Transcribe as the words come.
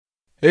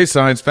Hey,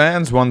 science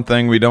fans, one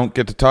thing we don't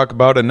get to talk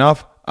about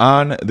enough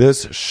on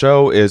this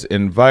show is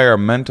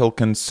environmental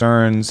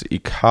concerns,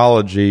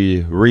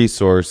 ecology,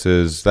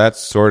 resources, that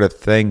sort of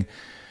thing.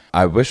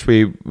 I wish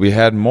we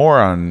had more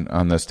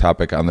on this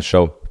topic on the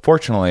show.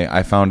 Fortunately,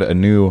 I found a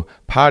new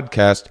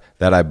podcast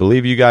that I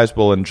believe you guys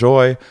will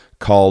enjoy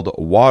called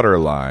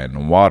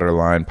Waterline.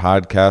 Waterline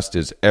podcast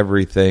is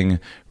everything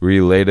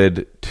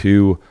related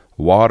to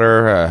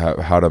water,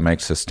 how to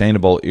make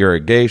sustainable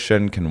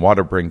irrigation. Can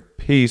water bring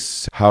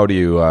peace? How do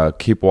you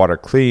keep water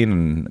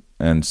clean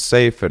and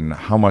safe? And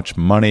how much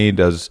money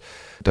does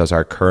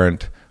our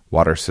current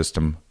water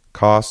system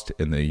cost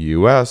in the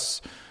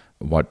U.S.?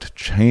 What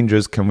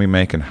changes can we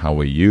make in how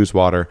we use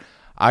water?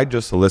 I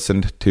just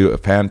listened to a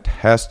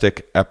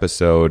fantastic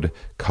episode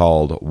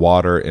called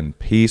Water and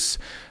Peace,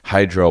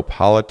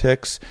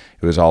 Hydropolitics.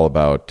 It was all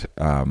about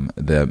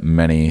the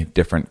many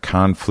different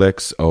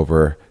conflicts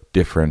over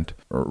different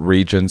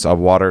regions of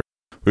water.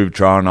 We've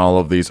drawn all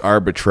of these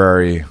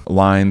arbitrary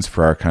lines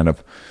for our kind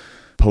of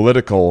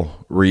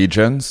political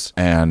regions,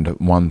 and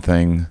one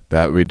thing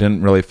that we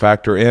didn't really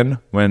factor in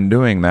when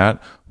doing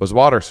that was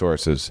water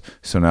sources.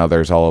 So now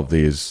there's all of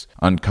these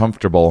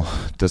uncomfortable,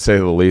 to say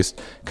the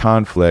least,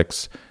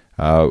 conflicts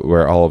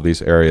where all of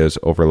these areas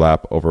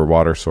overlap over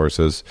water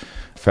sources.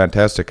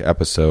 Fantastic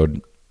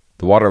episode.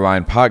 The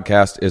Waterline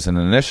podcast is an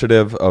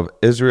initiative of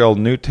Israel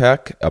New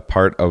Tech, a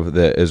part of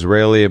the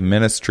Israeli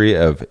Ministry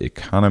of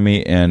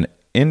Economy and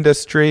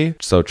Industry.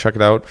 So check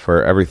it out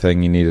for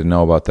everything you need to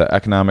know about the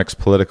economics,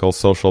 political,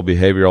 social,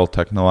 behavioral,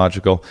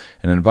 technological,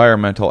 and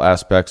environmental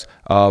aspects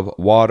of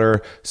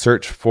water.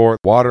 Search for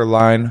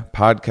Waterline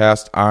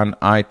podcast on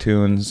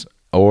iTunes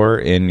or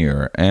in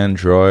your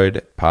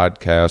Android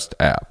podcast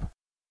app.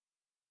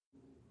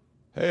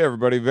 Hey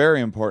everybody, very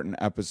important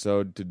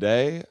episode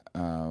today.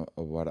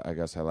 What I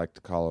guess I like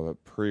to call a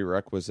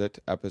prerequisite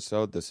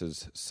episode. This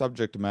is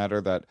subject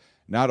matter that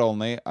not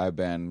only I've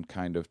been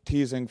kind of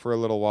teasing for a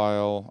little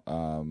while,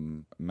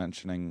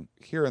 mentioning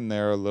here and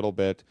there a little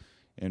bit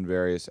in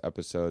various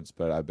episodes,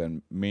 but I've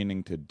been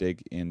meaning to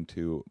dig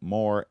into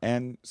more,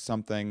 and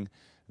something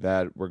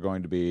that we're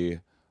going to be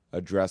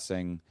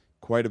addressing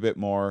quite a bit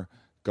more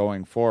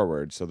going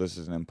forward. So this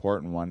is an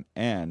important one,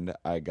 and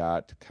I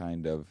got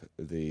kind of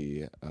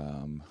the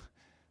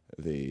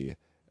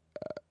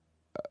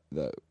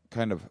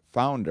kind of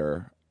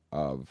founder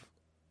of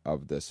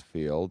this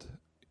field.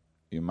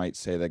 You might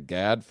say the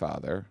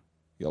Gadfather.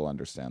 You'll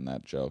understand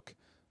that joke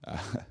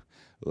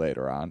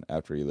later on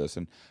after you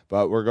listen.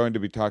 But we're going to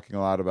be talking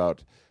a lot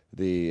about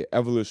the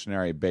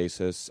evolutionary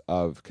basis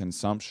of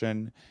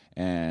consumption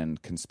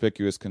and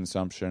conspicuous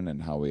consumption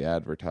and how we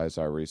advertise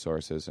our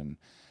resources and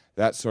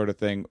that sort of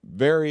thing.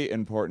 Very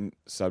important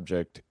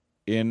subject,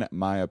 in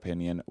my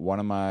opinion. One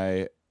of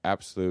my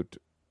absolute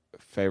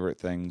favorite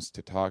things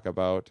to talk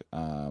about.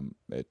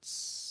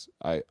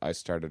 I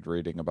started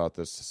reading about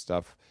this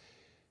stuff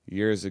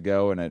years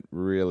ago, and it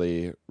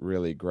really,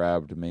 really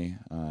grabbed me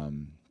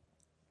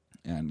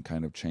and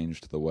kind of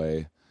changed the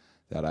way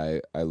that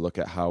I look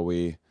at how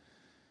we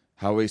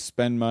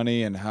spend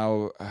money and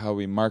how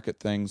we market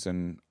things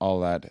and all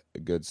that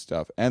good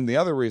stuff. And the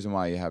other reason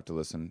why you have to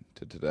listen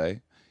to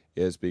today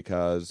is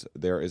because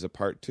there is a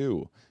part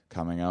 2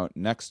 coming out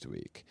next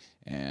week.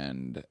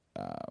 And,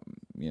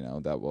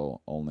 that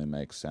will only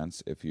make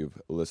sense if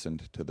you've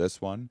listened to this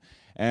one.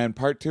 And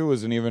part 2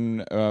 is an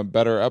even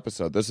better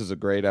episode. This is a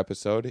great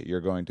episode.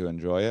 You're going to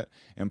enjoy it.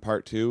 And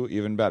part 2,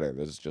 even better.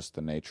 This is just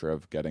the nature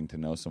of getting to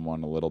know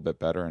someone a little bit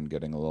better and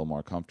getting a little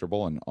more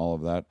comfortable and all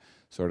of that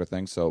sort of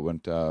thing. So it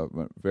went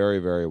very,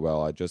 very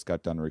well. I just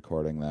got done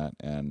recording that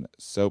and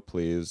so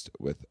pleased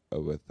with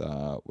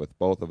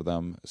both of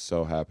them.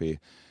 So happy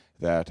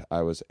that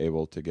I was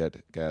able to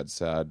get Gad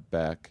Saad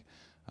back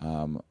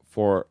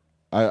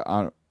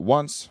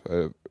once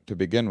to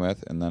begin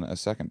with, and then a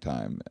second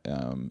time.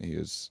 He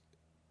was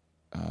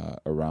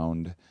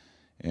around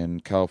in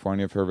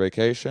California for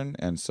vacation,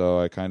 and so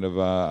I kind of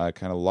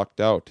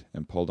lucked out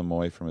and pulled him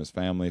away from his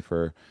family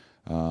for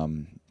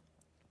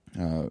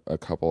a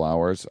couple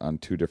hours on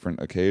 2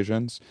 different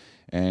occasions,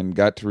 and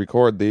got to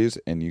record these,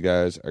 and you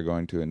guys are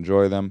going to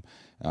enjoy them.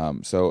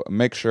 So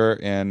make sure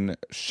and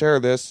share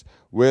this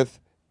with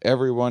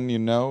everyone you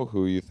know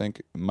who you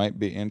think might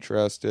be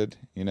interested.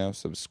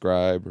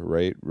 Subscribe,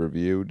 rate,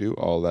 review, do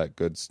all that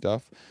good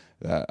stuff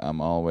that I'm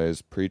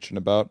always preaching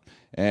about.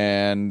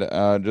 And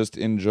just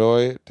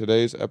enjoy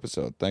today's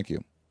episode. Thank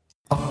you.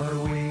 Are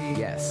we?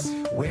 Yes.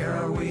 Where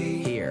are we?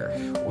 Here.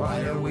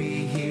 Why are we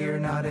here?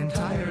 Not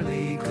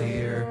entirely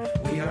clear.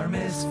 We are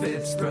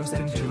misfits thrust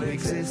into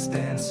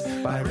existence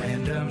by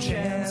random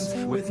chance,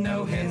 with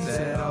no hints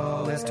at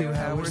all as to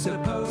how we're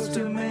supposed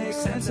to make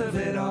sense of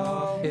it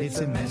all. It's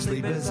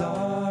immensely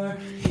bizarre.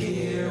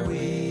 Here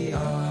we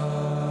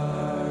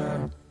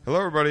are. Hello,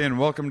 everybody, and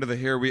welcome to the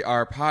Here We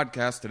Are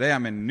podcast. Today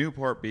I'm in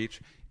Newport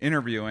Beach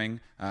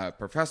interviewing a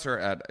professor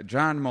at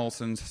John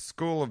Molson's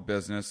School of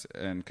Business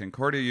and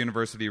Concordia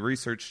University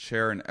Research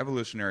Chair in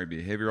Evolutionary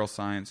Behavioral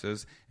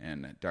Sciences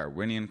and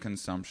Darwinian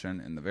Consumption.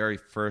 And the very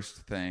first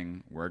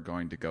thing we're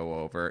going to go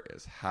over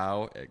is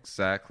how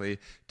exactly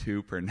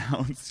to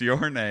pronounce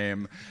your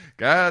name.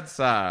 Gad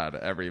Saad,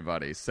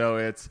 everybody. So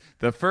it's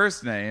the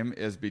first name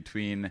is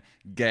between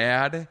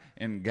Gad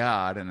and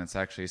God, and it's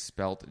actually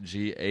spelt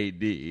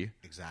G-A-D.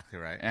 Exactly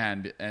right.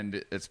 And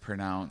it's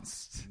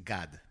pronounced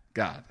God.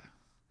 God.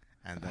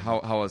 And then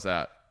How was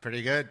that?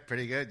 Pretty good.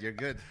 You're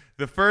good.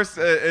 The first,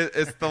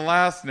 it's the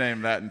last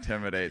name that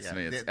intimidates Yeah,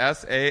 me. It's the-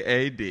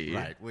 S-A-A-D.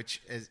 Right,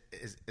 which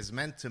is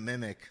meant to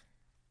mimic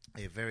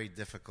a very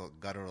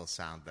difficult guttural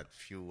sound that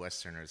few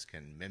Westerners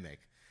can mimic.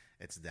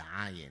 It's the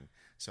ayin.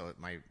 So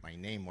my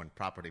name, when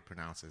properly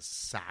pronounced, is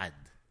Saad.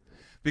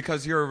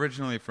 Because you're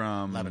originally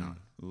from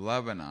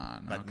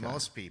Lebanon. But okay.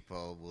 most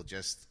people will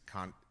just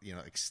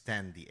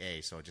extend the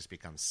A, so it just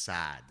becomes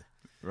Saad.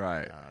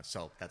 Right.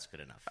 So that's good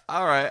enough.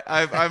 All right.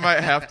 I might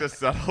have to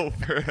settle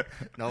for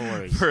No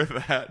worries. for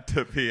that,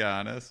 to be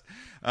honest.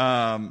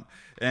 And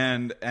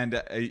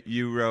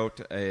you wrote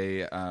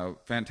a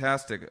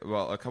fantastic,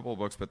 a couple of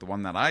books, but the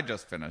one that I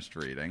just finished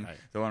reading, Right.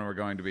 the one we're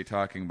going to be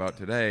talking about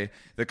today,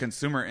 The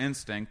Consumer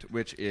Instinct,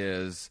 which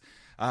is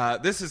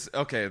this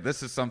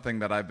is something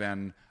that I've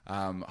been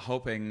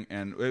hoping,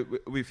 and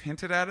we've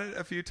hinted at it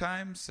a few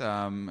times.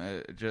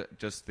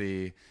 Just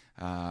the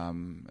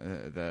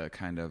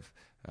kind of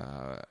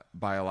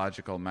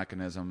biological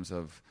mechanisms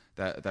of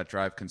that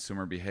drive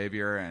consumer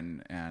behavior,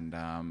 and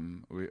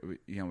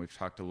we've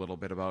talked a little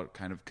bit about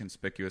kind of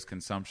conspicuous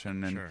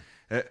consumption, and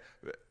Sure.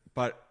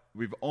 but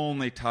we've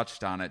only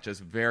touched on it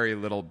just very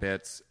little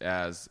bits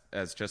as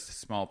just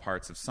small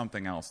parts of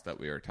something else that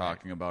we are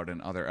talking about in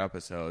other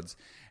episodes.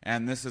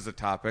 And this is a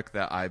topic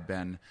that I've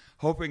been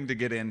hoping to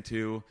get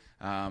into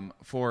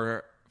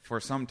for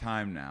some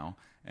time now.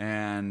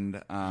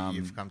 And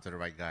You've come to the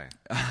right guy.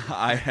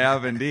 I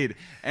have indeed.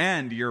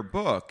 And your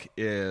book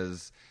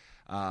is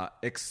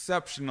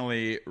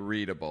exceptionally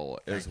readable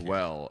as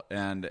well,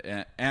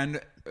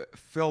 and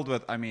filled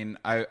with. I mean,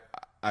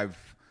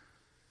 I've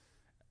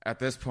at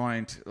this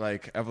point,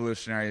 like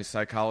evolutionary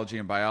psychology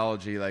and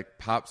biology, like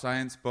pop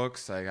science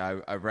books, like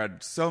I've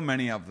read so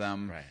many of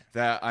them Right.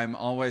 that I'm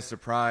always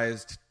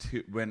surprised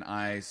when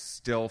I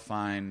still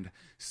find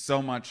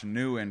so much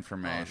new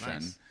information.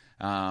 nice.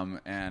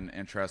 And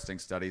interesting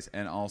studies,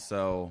 and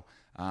also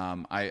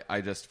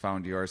I just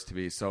found yours to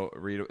be so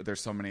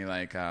there's so many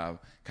like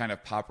kind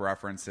of pop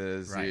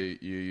references. Right.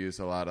 You use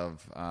a lot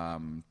of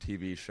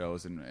TV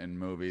shows and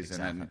movies,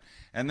 Exactly.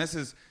 and this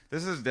is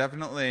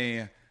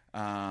definitely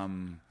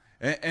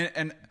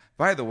and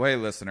by the way,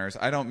 listeners,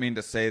 I don't mean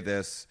to say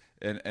this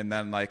and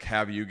then like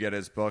have you get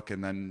his book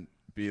and then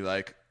be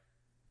like,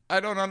 I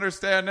don't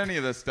understand any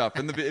of this stuff,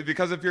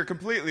 because if you're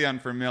completely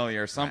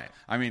unfamiliar, Right.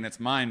 I mean, it's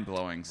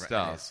mind-blowing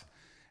stuff.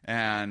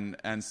 And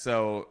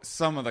so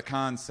some of the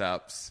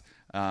concepts,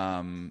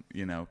 can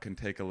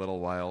take a little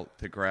while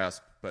to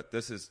grasp, but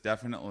this is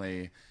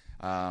definitely,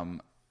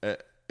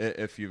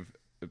 if you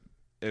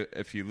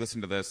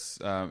listen to this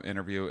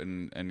interview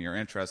and you're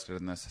interested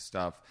in this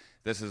stuff,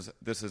 this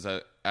is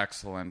an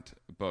excellent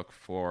book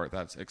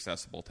that's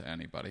accessible to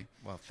anybody.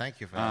 Well, thank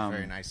you for that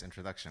very nice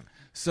introduction.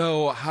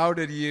 So how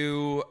did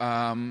you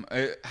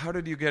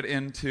get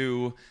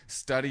into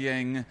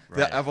studying Right.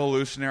 the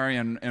evolutionary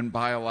and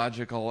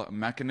biological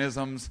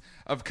mechanisms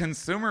of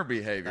consumer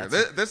behavior?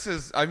 This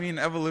is, I mean,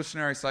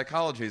 evolutionary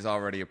psychology is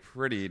already a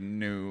pretty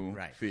new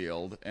Right.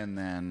 field, and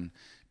then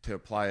to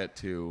apply it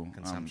to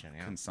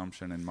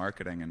Consumption, and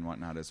marketing and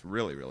whatnot is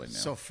really, really new.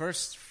 So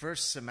first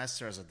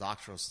semester as a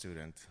doctoral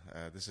student,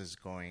 this is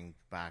going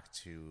back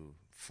to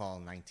fall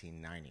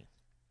 1990.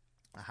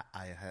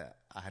 I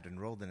had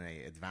enrolled in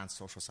an advanced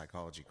social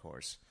psychology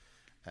course.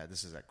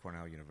 This is at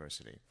Cornell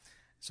University.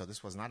 So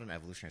this was not an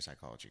evolutionary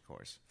psychology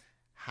course.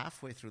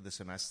 Halfway through the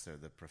semester,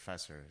 the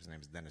professor, his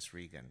name is Dennis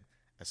Regan,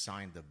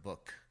 assigned a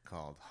book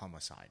called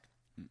Homicide,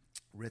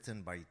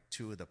 written by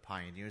two of the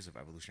pioneers of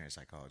evolutionary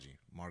psychology,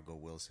 Margot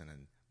Wilson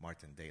and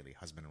Martin Daly,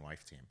 husband and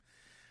wife team,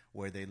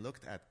 where they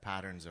looked at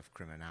patterns of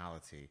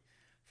criminality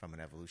from an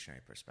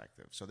evolutionary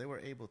perspective. So they were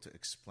able to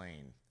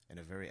explain in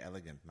a very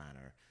elegant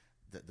manner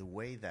the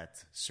way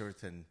that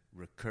certain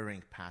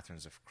recurring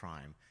patterns of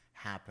crime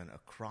happen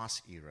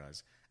across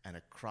eras and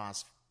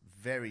across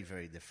very,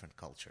 very different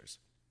cultures.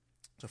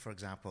 So, for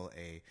example,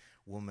 a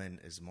woman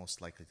is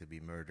most likely to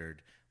be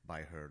murdered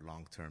by her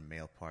long-term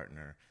male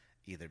partner,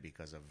 either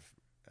because of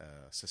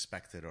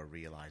suspected or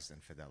realized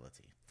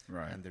infidelity.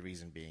 Right. And the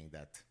reason being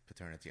that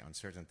paternity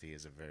uncertainty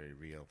is a very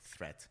real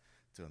threat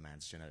to a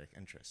man's genetic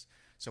interests.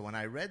 So when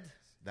I read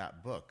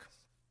that book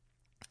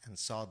and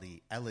saw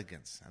the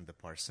elegance and the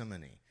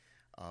parsimony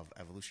of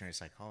evolutionary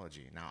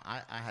psychology, now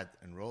I had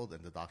enrolled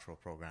in the doctoral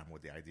program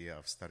with the idea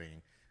of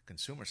studying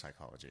consumer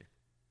psychology.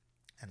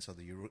 And so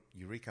the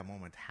eureka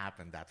moment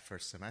happened that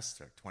first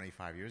semester,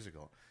 25 years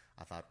ago.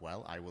 I thought,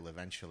 well, I will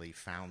eventually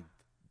found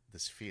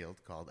this field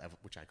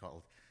which I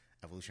called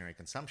evolutionary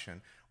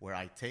consumption, where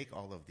I take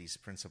all of these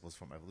principles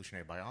from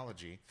evolutionary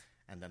biology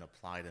and then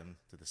apply them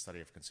to the study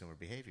of consumer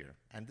behavior.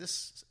 And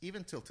this,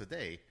 even till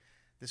today,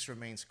 this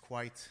remains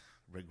quite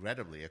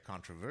regrettably a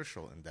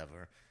controversial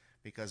endeavor,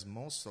 because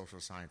most social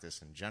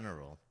scientists in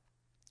general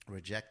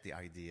reject the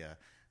idea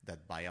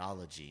that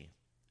biology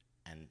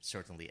and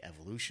certainly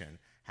evolution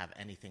have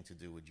anything to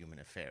do with human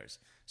affairs.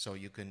 So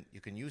you can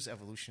use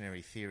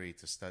evolutionary theory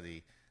to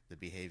study the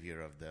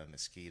behavior of the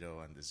mosquito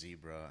and the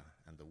zebra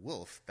and the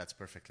wolf. That's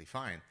perfectly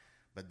fine.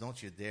 But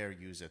don't you dare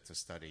use it to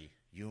study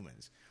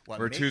humans.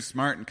 We're too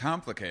smart and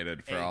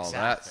complicated for all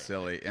that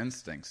silly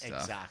instinct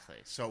stuff. Exactly.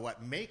 So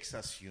what makes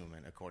us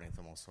human, according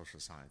to most social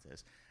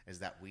scientists, is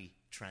that we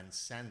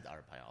transcend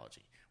our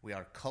biology. We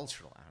are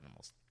cultural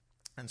animals.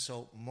 And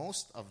so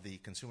most of the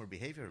consumer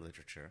behavior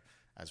literature,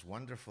 as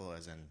wonderful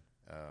as and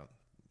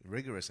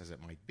rigorous as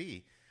it might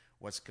be,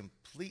 was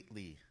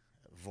completely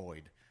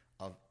void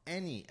of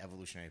any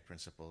evolutionary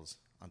principles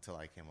until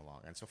I came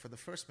along. And so for the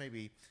first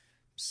maybe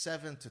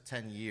 7 to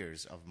 10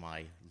 years of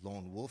my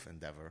lone wolf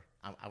endeavor,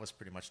 I was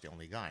pretty much the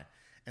only guy.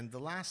 In the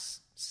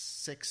last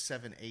 6,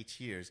 7, 8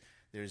 years,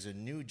 there's a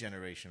new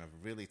generation of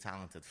really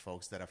talented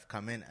folks that have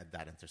come in at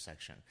that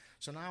intersection.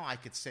 So now I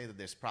could say that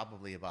there's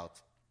probably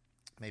about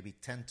maybe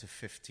 10 to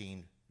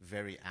 15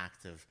 very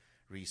active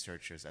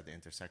researchers at the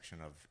intersection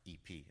of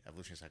EP,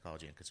 evolutionary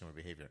psychology, and consumer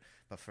behavior.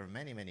 But for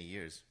many, many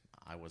years,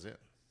 I was it.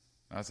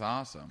 That's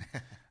awesome.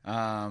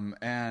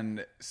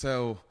 And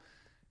so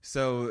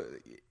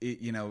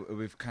you know,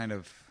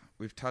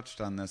 we've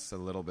touched on this a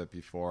little bit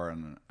before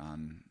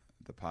on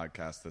the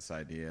podcast, this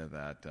idea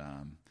that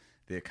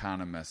the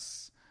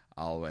economists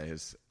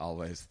always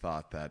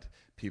thought that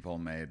people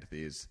made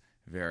these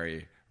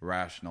very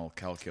rational,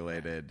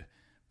 calculated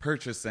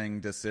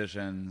purchasing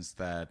decisions,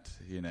 that,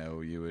 you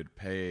know, you would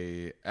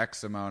pay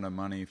X amount of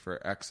money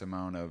for X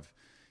amount of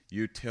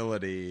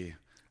utility,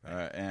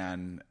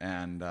 and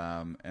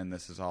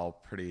this is all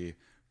pretty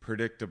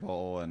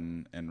predictable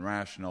and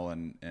rational,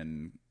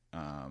 and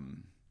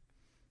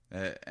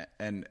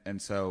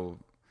so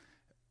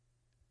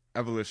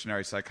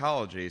evolutionary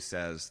psychology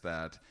says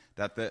that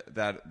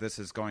this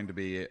is going to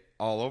be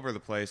all over the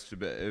place.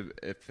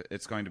 If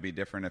it's going to be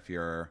different if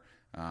you're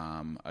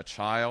a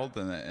child,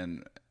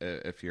 and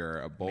if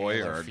you're a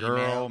boy or a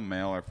girl,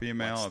 male or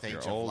female, if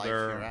you're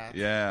older,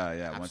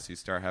 once you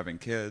start having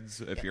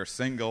kids, if you're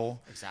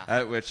single,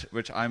 exactly.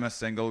 Which I'm a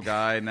single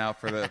guy now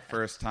for the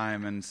first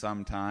time in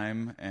some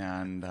time,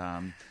 and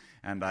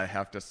I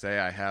have to say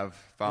I have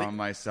found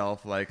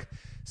myself like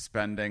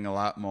spending a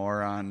lot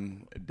more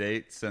on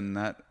dates and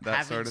that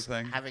sort of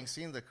thing. Having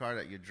seen the car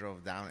that you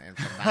drove down in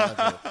from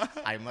Malibu,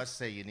 I must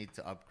say you need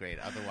to upgrade.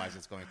 Otherwise,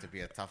 it's going to be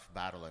a tough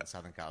battle in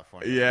Southern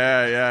California.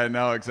 Yeah,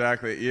 no,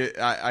 exactly.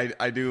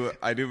 I do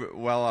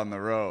well on the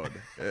road.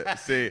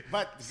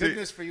 But good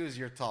news for you is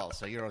you're tall,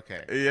 so you're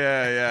okay.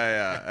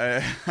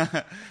 Yeah.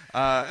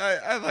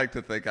 I like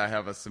to think I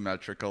have a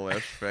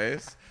symmetrical-ish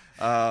face.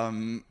 But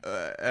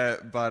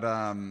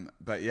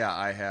yeah,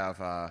 I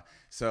have.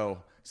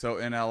 So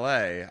in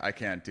LA, I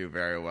can't do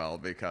very well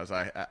because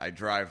I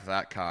drive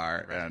that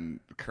car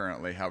and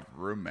currently have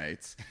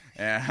roommates,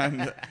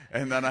 and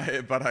then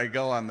I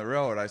go on the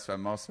road. I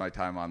spend most of my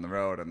time on the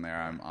road, and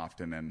there I'm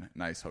often in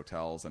nice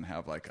hotels and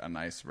have like a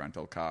nice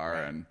rental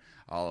car and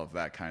all of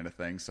that kind of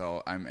thing.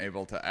 So I'm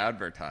able to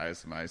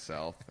advertise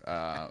myself,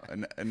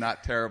 and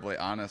not terribly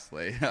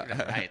honestly.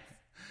 Right.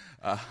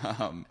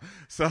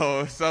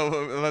 So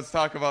let's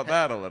talk about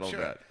that a little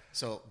bit.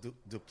 So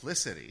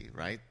duplicity,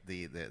 right?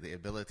 The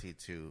ability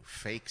to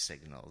fake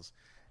signals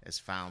is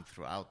found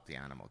throughout the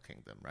animal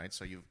kingdom, right?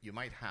 So you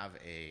might have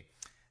a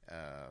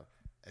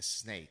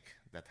snake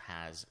that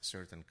has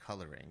certain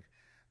coloring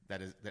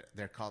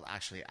they're called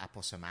actually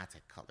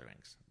aposematic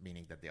colorings,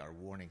 meaning that they are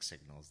warning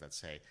signals that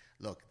say,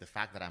 look, the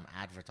fact that I'm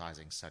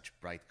advertising such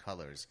bright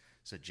colors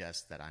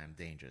suggests that I am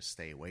dangerous.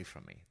 Stay away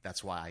from me.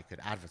 That's why I could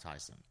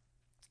advertise them.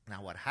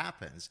 Now what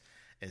happens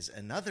is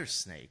another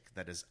snake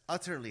that is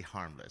utterly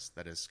harmless,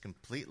 that is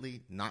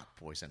completely not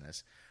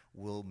poisonous,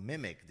 will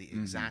mimic the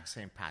exact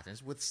same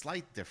patterns with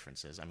slight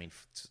differences. I mean,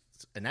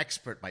 an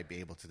expert might be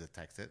able to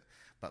detect it,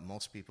 but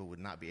most people would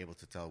not be able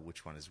to tell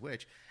which one is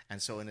which.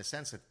 And so in a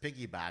sense, it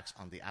piggybacks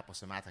on the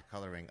aposematic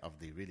coloring of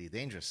the really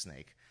dangerous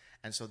snake.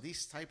 And so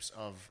these types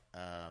of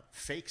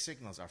fake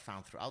signals are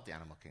found throughout the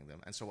animal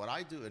kingdom. And so what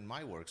I do in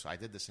my work, so I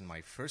did this in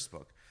my first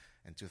book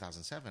in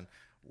 2007,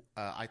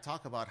 I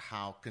talk about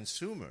how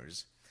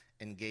consumers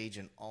engage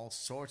in all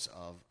sorts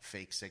of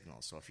fake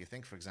signals. So if you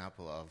think, for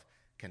example, of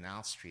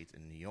Canal Street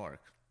in New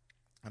York,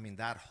 I mean,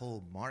 that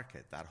whole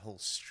market, that whole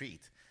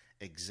street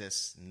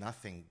exists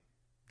nothing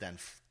than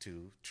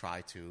to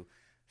try to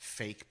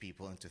fake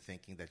people into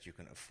thinking that you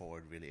can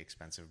afford really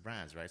expensive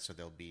brands, right? So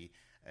there'll be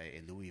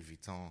a Louis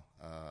Vuitton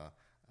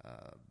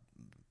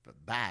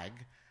bag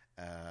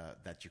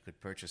that you could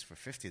purchase for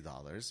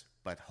 $50,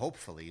 but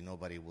hopefully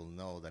nobody will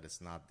know that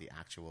it's not the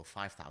actual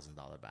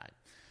 $5,000 bag.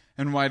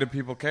 And why do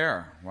people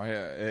care?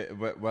 Why,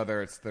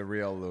 whether it's the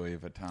real Louis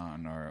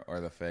Vuitton or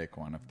the fake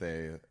one, if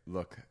they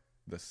look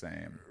the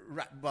same,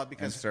 right, well,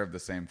 because and serve the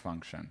same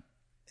function?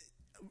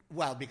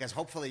 Well, because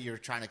hopefully you're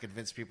trying to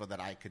convince people that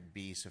I could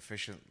be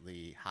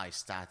sufficiently high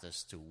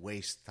status to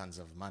waste tons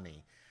of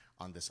money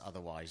on this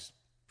otherwise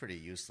pretty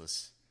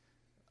useless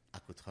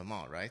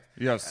accoutrement, right?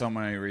 You have so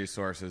many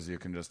resources, you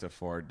can just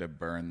afford to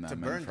burn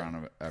them in front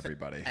of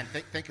everybody. And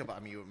think about, I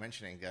mean, you were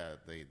mentioning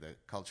the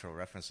cultural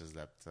references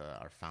that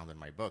are found in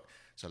my book.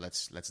 So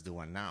let's do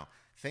one now.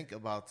 Think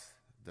about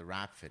the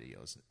rap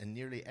videos. In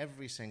nearly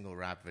every single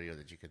rap video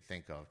that you could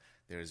think of,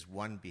 there is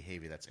one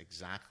behavior that's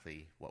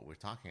exactly what we're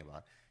talking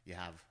about. You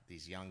have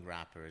these young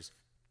rappers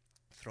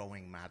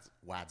throwing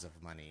wads of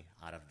money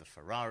out of the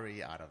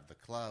Ferrari, out of the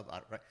club.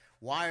 Right?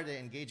 Why are they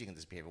engaging in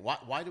this behavior?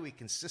 Why do we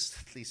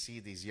consistently see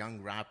these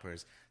young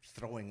rappers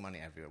throwing money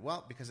everywhere?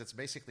 Well, because it's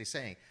basically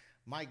saying,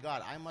 my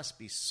God, I must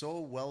be so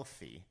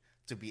wealthy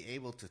to be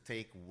able to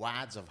take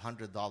wads of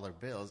 $100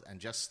 bills and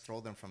just throw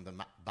them from the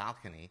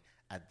balcony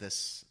at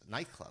this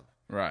nightclub.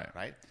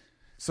 Right?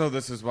 So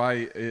this is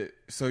why...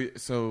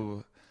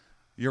 So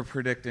you're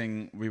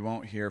predicting we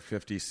won't hear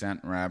 50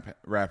 Cent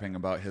rapping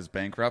about his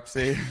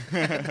bankruptcy?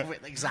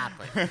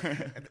 Exactly.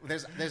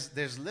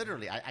 There's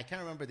literally, I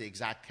can't remember the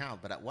exact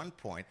count, but at one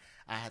point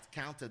I had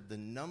counted the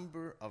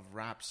number of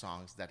rap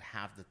songs that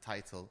have the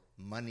title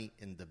Money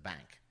in the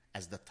Bank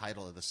as the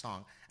title of the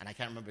song, and I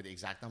can't remember the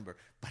exact number,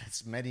 but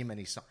it's many,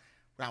 many songs.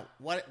 Now,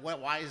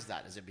 why is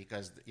that? Is it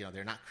because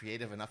they're not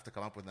creative enough to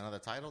come up with another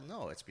title?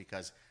 No, it's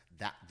because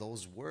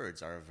those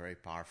words are a very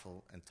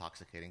powerful,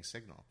 intoxicating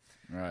signal.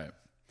 Right.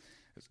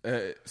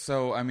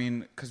 So I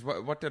mean, because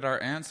what did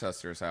our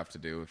ancestors have to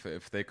do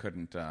if they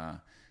couldn't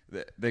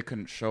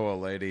show a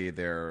lady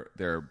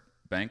their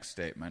bank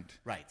statement?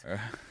 Right.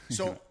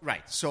 So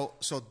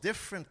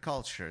different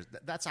cultures.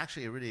 That's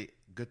actually a really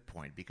good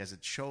point because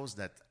it shows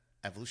that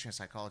evolutionary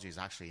psychology is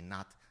actually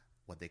not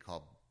what they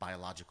call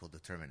biological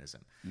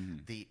determinism.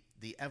 Mm-hmm.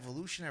 The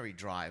evolutionary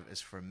drive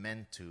is for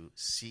men to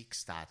seek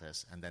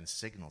status and then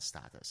signal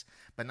status.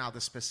 But now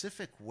the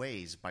specific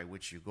ways by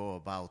which you go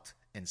about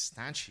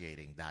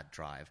instantiating that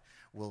drive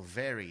will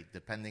vary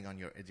depending on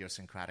your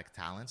idiosyncratic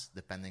talents,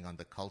 depending on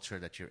the culture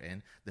that you're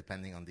in,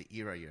 depending on the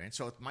era you're in.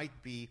 So it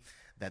might be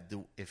that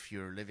if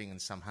you're living in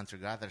some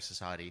hunter-gatherer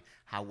society,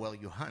 how well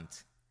you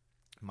hunt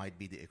might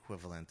be the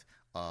equivalent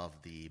of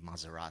the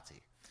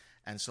Maserati.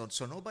 And so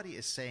nobody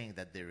is saying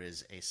that there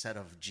is a set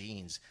of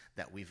genes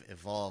that we've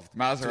evolved.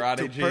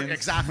 Maserati genes?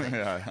 Exactly.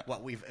 Yeah.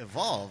 What we've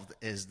evolved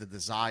is the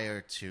desire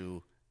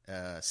to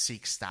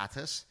seek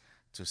status,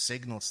 to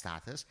signal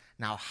status.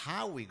 Now,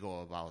 how we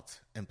go about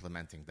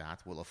implementing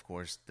that will, of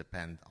course,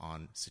 depend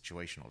on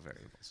situational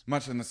variables.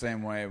 Much in the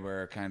same way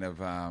we're kind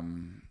of...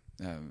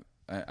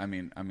 I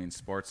mean,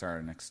 sports are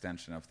an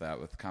extension of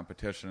that with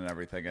competition and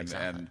everything.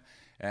 Exactly.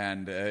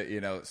 And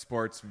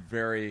sports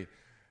very...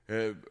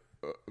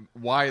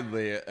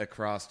 widely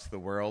across the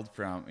world,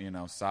 from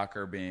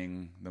soccer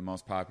being the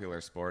most popular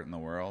sport in the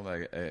world,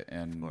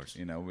 and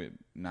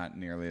not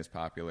nearly as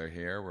popular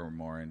here. We're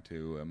more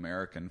into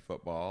American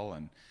football,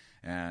 and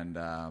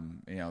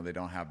they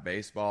don't have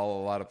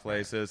baseball a lot of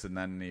places. And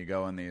then you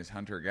go in these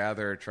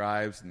hunter-gatherer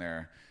tribes,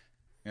 and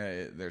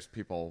there's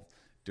people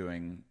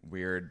doing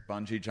weird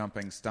bungee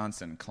jumping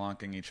stunts and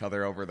clonking each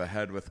other over the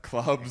head with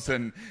clubs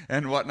and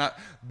whatnot.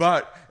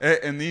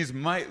 And these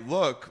might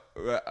look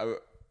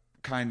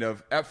kind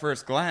of, at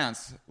first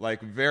glance,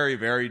 like very,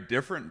 very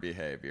different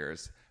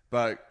behaviors,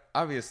 but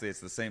obviously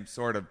it's the same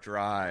sort of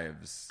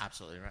drives.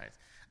 Absolutely right.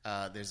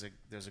 There's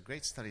a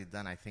great study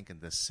done, I think, in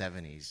the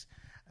 70s.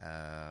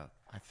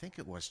 I think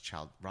it was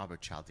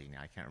Robert Cialdini.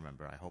 I can't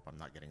remember. I hope I'm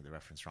not getting the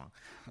reference wrong.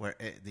 Where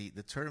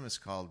the term is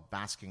called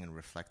basking in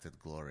reflected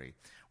glory,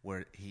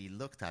 where he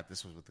looked at,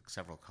 this was with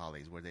several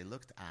colleagues, where they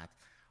looked at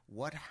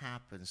what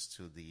happens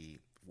to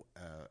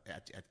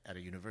at a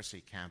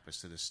university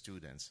campus to the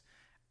students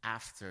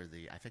after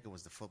I think it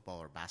was the football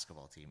or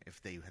basketball team,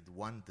 if they had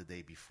won the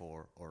day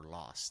before or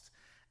lost.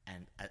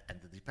 And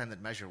the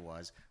dependent measure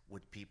was,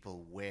 would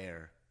people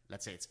wear,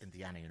 let's say it's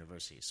Indiana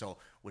University. So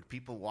would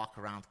people walk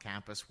around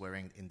campus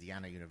wearing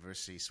Indiana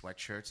University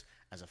sweatshirts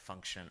as a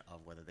function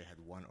of whether they had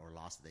won or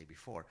lost the day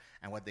before?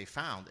 And what they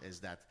found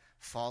is that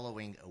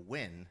following a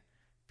win,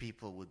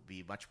 people would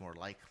be much more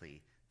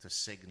likely to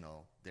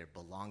signal their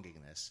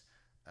belongingness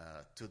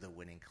to the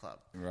winning club.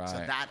 Right. So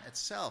that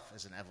itself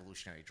is an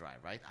evolutionary drive,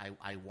 right?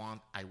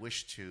 I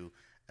wish to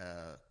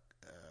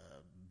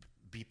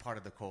be part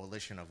of the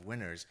coalition of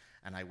winners,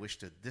 and I wish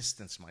to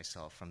distance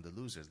myself from the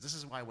losers. This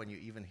is why when you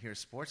even hear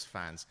sports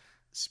fans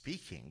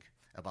speaking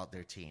about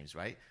their teams,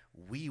 right?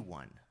 We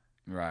won.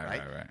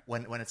 Right.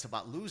 When it's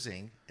about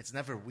losing, it's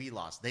never we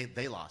lost.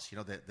 They lost.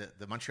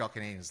 The Montreal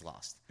Canadiens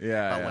lost.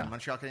 Yeah. But when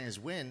Montreal Canadiens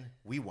win,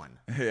 we won.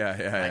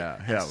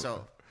 Yeah.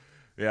 So.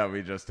 Yeah,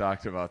 we just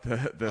talked about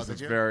this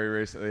did you? very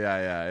recently.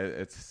 Yeah,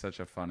 it's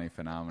such a funny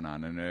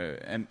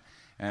phenomenon,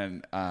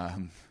 and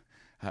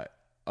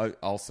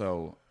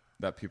also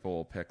that people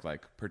will pick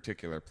like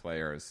particular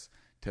players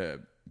to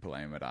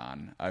blame it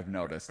on. I've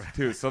noticed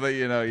too, so that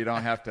you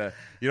don't have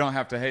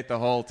to hate the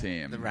whole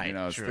team. Right,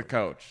 it's true. the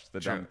coach, the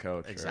True. dumb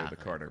coach, Exactly. or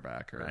the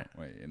quarterback, or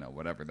Right.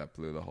 whatever that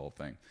blew the whole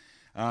thing.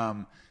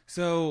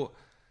 So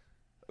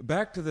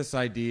back to this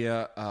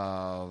idea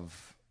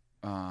of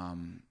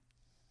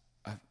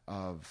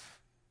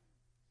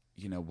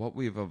what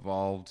we've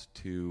evolved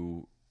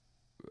to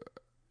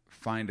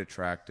find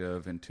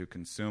attractive and to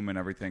consume and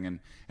everything,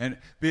 and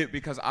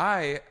because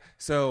I'm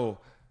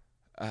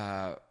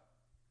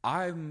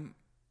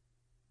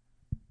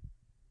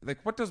like,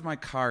 what does my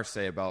car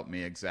say about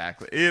me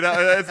exactly?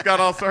 It's got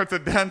all sorts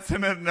of dents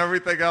in it and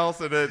everything else,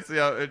 and it's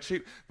it's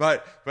cheap.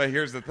 But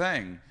here's the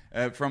thing: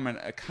 from an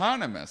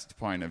economist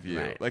point of view,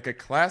 Right. like a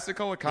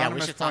classical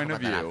economist point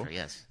of view, after,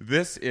 yes.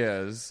 this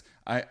is.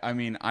 I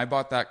mean, I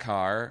bought that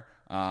car,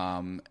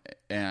 and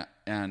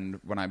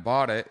when I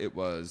bought it, it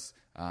was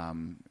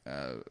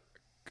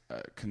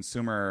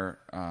consumer.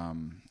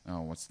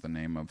 What's the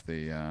name of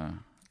the?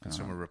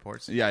 Consumer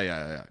Reports?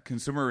 Yeah.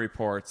 Consumer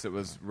Reports. It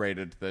was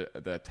rated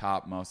the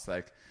top most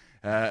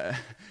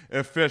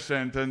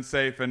efficient and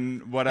safe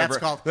and whatever.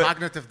 That's called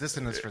cognitive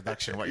dissonance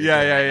reduction. What you're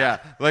doing Yeah.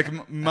 right now.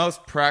 Like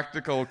most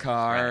practical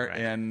car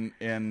Right.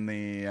 in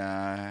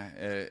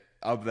the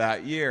of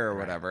that year or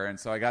whatever. And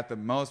so I got the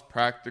most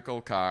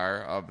practical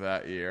car of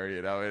that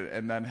year,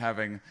 and then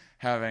having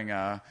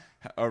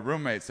a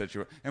roommate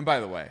situation. And by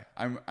the way,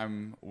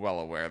 I'm well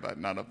aware that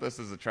none of this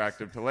is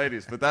attractive to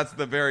ladies, but that's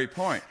the very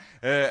point.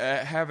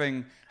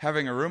 Having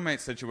a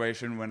roommate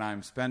situation when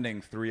I'm spending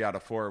 3 out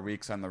of 4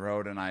 weeks on the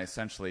road and I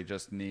essentially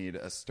just need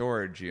a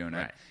storage unit,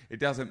 Right.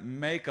 It doesn't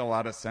make a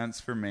lot of sense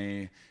for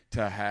me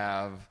to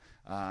have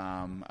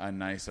a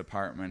nice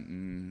apartment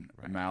in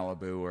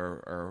Malibu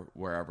or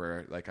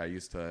wherever. Like I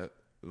used to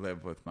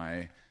live with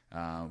my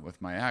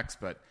ex,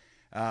 but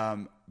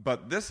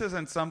this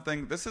isn't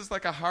something. This is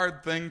like a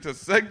hard thing to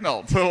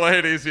signal to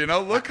ladies.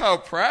 Look how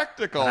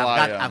practical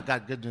I am. I've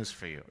got good news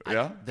for you.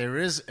 Yeah? There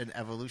is an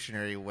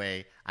evolutionary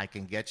way I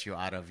can get you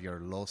out of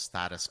your low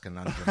status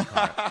conundrum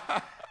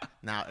car.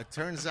 Now, it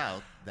turns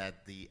out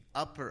that the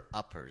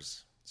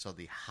uppers, so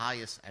the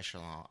highest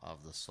echelon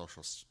of the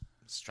social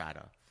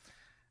strata,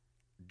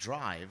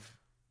 drive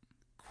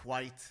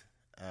quite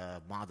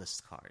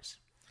modest cars.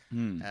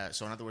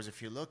 So in other words,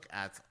 if you look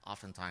at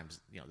oftentimes,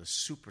 the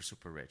super,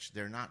 super rich,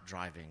 they're not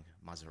driving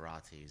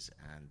Maseratis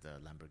and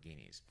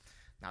Lamborghinis.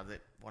 Now,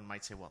 one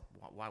might say, well,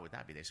 why would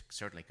that be? They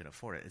certainly could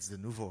afford it. It's the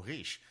nouveau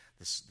riche,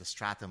 the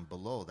stratum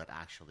below, that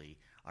actually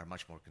are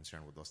much more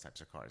concerned with those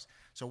types of cars.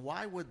 So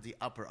why would the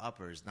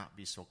uppers not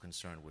be so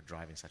concerned with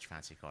driving such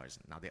fancy cars?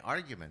 Now, the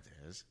argument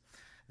is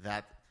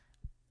that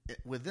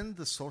within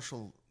the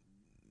social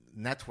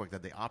network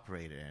that they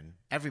operate in,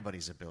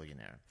 everybody's a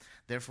billionaire.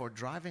 Therefore,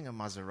 driving a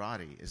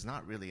Maserati is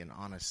not really an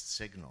honest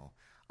signal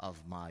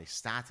of my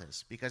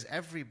status, because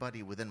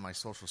everybody within my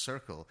social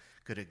circle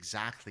could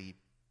exactly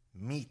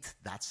meet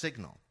that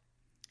signal.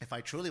 If I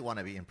truly want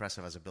to be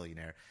impressive as a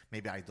billionaire,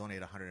 maybe I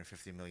donate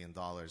 $150 million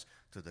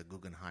to the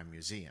Guggenheim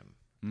Museum,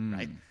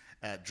 right?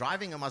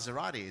 Driving a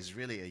Maserati is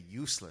really a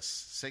useless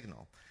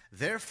signal.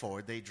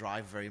 Therefore, they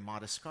drive very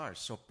modest cars.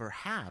 So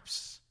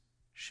perhaps,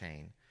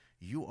 Shane,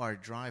 you are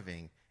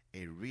driving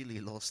a really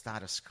low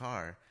status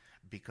car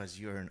because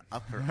you're an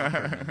upper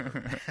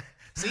member.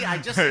 See, I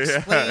just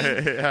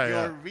explained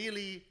your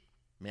really,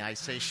 may I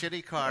say,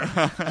 shitty car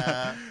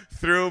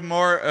through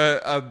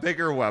a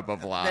bigger web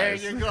of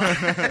lies. There you go.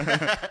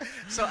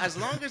 So as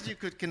long as you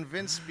could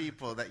convince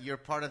people that you're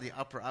part of the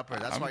upper,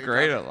 that's I'm why you're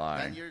great at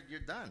lying. Then you're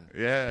done.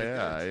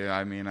 Yeah.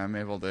 I mean, I'm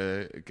able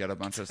to get a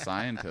bunch of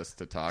scientists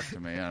to talk to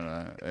me on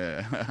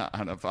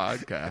a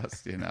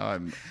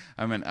podcast.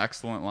 I'm an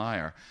excellent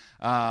liar.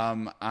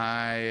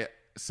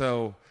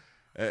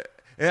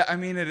 I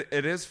mean,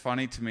 it is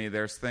funny to me.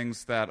 There's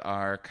things that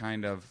are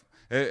kind of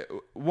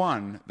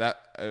one that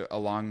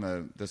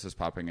this is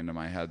popping into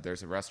my head.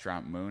 There's a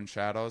restaurant, Moon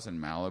Shadows in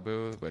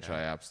Malibu, which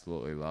I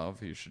absolutely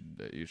love. You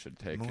should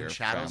take Moon your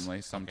Shadows?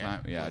 family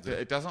sometime. Okay. Yeah,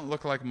 it doesn't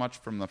look like much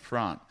from the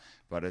front,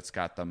 but it's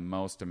got the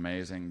most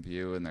amazing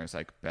view, and there's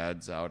like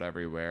beds out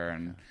everywhere,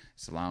 and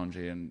it's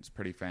loungy and it's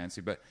pretty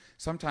fancy. But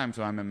sometimes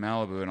when I'm in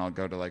Malibu and I'll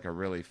go to like a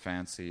really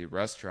fancy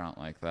restaurant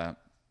like that,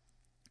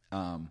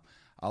 I'll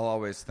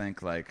always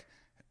think like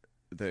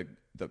the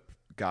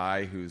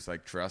guy who's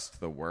like dressed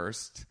the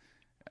worst.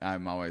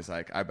 I'm always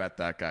like, I bet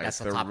that guy's That's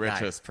the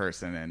richest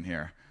person in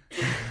here.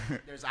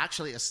 There's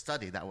actually a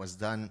study that was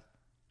done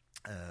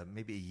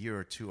maybe a year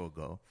or two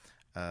ago.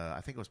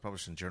 I think it was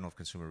published in Journal of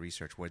Consumer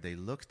Research, where they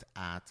looked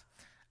at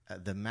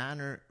the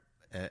manner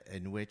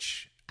in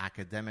which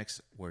academics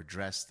were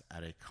dressed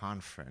at a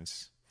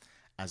conference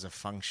as a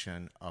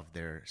function of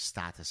their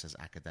status as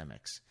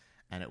academics.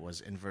 And it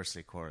was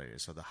inversely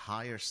correlated. So the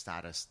higher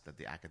status that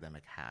the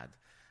academic had,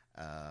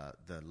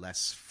 the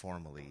less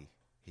formally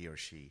he or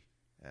she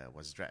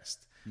was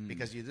dressed.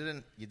 Because you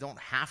don't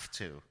have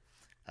to,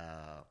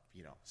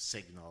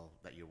 signal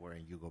that you're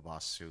wearing Hugo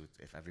Boss suit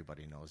if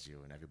everybody knows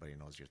you and everybody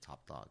knows you're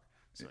top dog.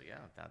 So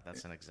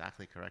that's an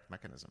exactly correct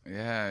mechanism.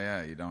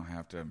 Yeah, you don't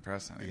have to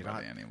impress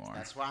anybody anymore.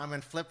 That's why I'm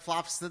in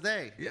flip-flops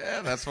today.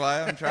 Yeah, that's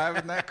why I'm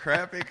driving that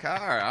crappy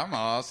car. I'm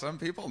awesome.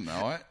 People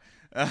know it.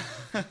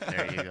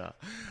 There you go.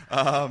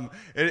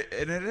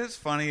 It is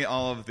funny,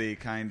 all of the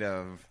kind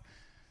of,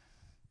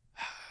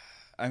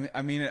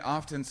 I mean,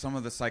 often some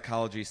of the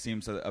psychology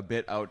seems a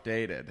bit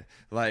outdated.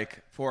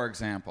 Like, for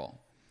example,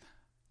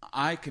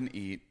 I can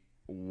eat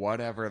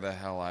whatever the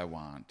hell I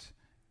want,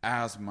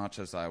 as much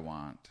as I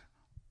want,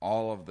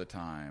 all of the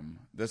time.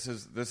 This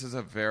is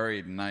a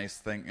very nice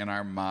thing in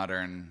our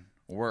modern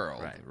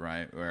world,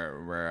 right?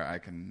 Where I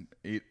can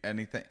eat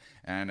anything.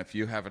 And if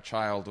you have a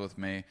child with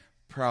me,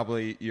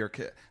 probably your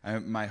kid,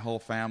 my whole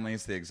family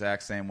is the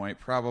exact same way.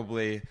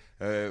 Probably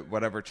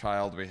whatever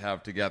child we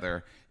have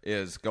together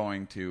is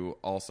going to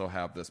also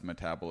have this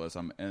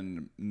metabolism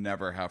and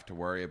never have to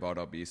worry about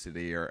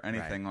obesity or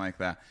anything like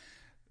that.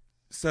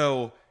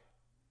 So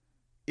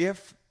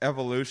if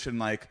evolution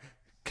like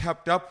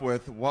kept up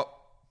with what,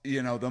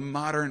 the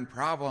modern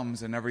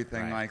problems and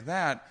everything like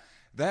that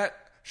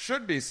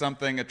should be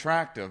something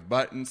attractive,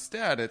 but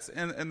instead it's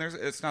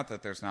not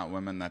that there's not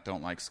women that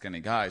don't like skinny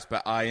guys,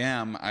 but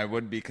I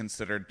would be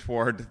considered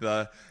toward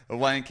the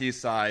lanky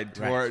side,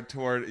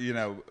 toward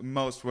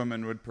most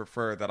women would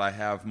prefer that I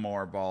have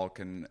more bulk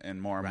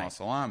and more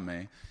muscle on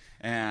me,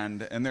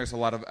 and there's a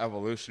lot of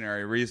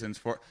evolutionary reasons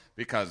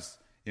because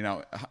in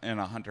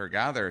a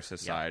hunter-gatherer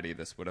society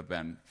this would have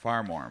been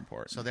far more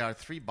important. So there are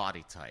 3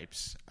 body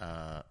types: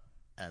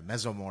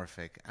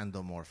 mesomorphic,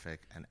 endomorphic,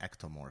 and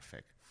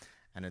ectomorphic.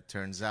 And it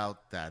turns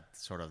out that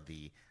sort of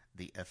the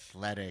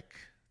athletic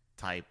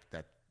type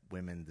that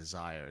women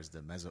desire is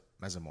the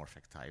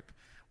mesomorphic type,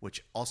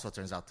 which also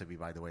turns out to be,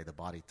 by the way, the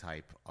body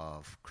type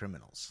of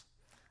criminals,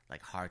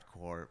 like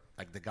hardcore,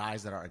 like the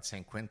guys that are at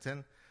St.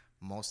 Quentin.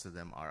 Most of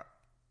them are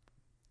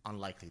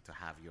unlikely to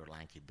have your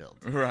lanky build.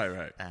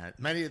 Right. And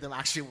many of them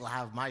actually will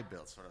have my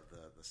build, sort of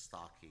the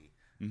stocky.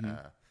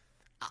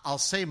 I'll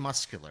say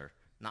muscular,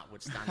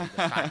 notwithstanding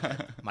the fact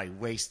that my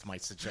waist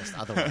might suggest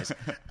otherwise.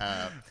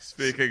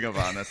 Speaking of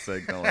honest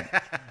signaling.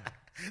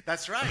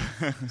 That's right.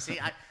 See,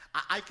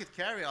 I could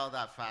carry all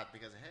that fat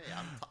because, hey,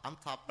 I'm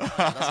top notch.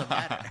 It doesn't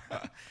matter.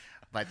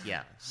 But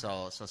yeah,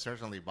 so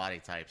certainly body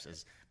types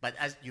is. But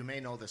as you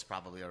may know this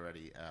probably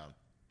already,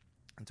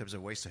 in terms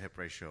of waist to hip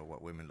ratio,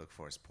 what women look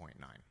for is 0.9.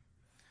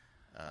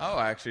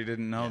 I actually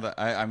didn't know that.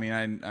 I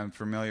mean, I'm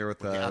familiar with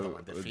the other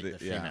one, the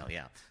female.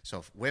 Yeah.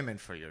 So women,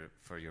 for your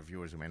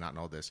viewers who may not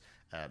know this,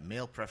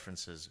 male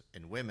preferences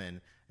in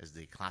women is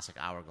the classic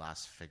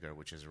hourglass figure,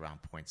 which is around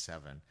 0.7,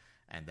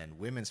 and then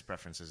women's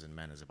preferences in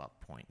men is about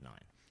 0.9.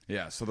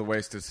 Yeah. So the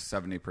waist is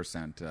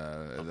 70%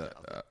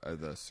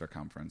 the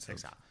circumference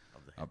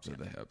of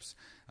the hips.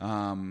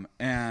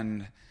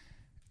 And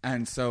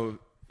so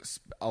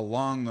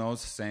along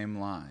those same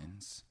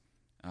lines,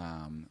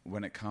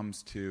 when it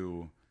comes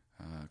to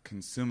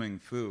consuming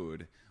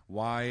food,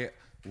 why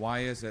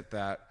is it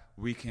that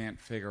we can't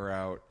figure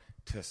out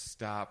to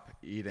stop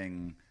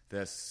eating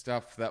this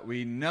stuff that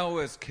we know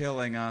is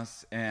killing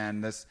us?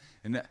 And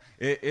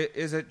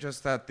is it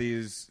just that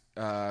these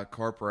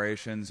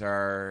corporations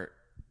are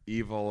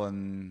evil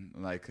and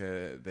like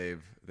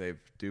they've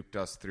duped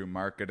us through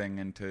marketing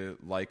into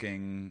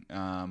liking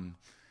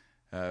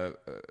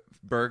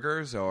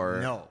burgers, or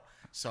no?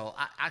 So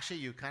actually,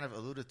 you kind of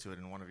alluded to it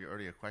in one of your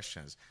earlier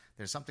questions.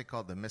 There's something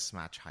called the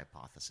mismatch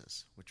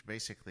hypothesis, which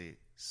basically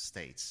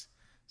states,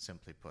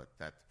 simply put,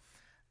 that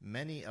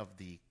many of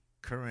the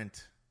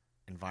current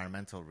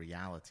environmental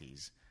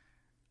realities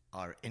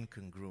are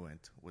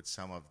incongruent with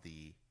some of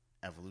the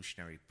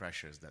evolutionary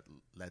pressures that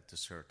led to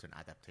certain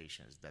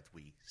adaptations that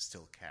we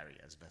still carry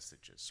as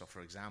vestiges. So,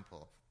 for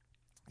example,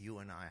 you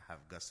and I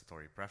have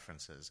gustatory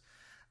preferences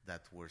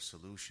that were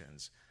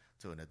solutions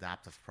to an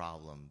adaptive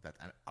problem that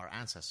our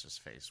ancestors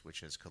faced,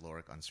 which is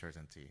caloric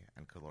uncertainty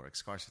and caloric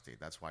scarcity.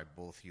 That's why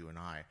both you and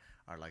I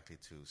are likely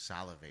to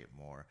salivate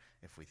more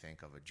if we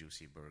think of a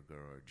juicy burger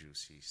or a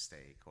juicy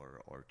steak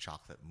or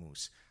chocolate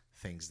mousse,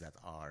 things that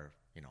are,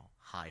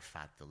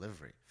 high-fat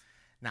delivery.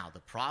 Now, the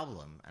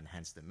problem, and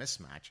hence the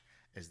mismatch,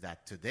 is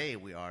that today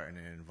we are in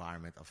an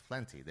environment of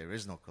plenty. There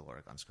is no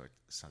caloric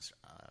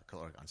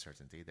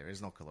uncertainty. There is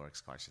no caloric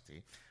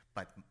scarcity.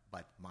 But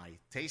my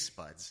taste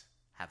buds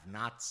have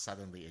not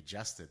suddenly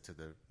adjusted to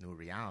the new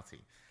reality.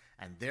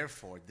 And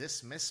therefore,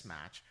 this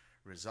mismatch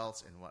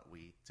results in what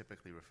we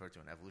typically refer to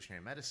in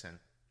evolutionary medicine.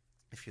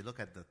 If you look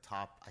at the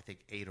top, I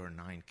think 8 or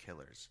 9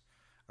 killers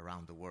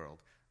around the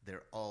world,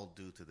 they're all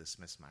due to this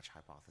mismatch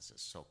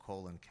hypothesis. So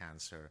colon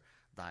cancer,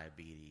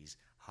 diabetes,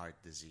 heart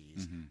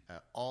disease,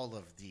 all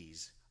of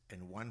these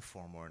in one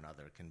form or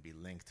another can be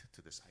linked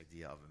to this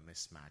idea of a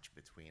mismatch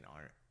between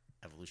our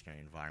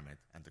evolutionary environment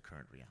and the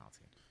current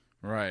reality.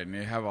 Right, and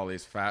you have all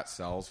these fat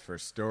cells for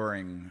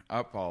storing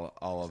up all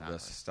of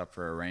this stuff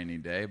for a rainy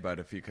day. But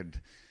if you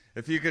could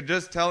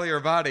just tell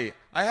your body,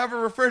 I have a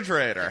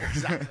refrigerator.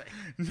 Exactly.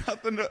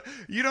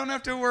 You don't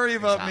have to worry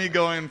about me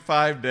going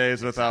 5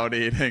 days without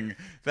eating.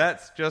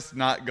 That's just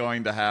not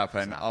going to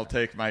happen. Exactly. I'll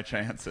take my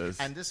chances.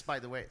 And this, by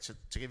the way,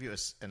 to give you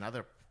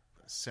another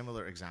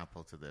similar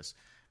example to this,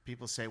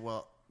 people say,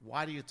 well,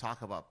 why do you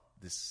talk about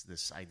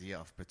this idea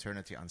of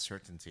paternity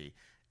uncertainty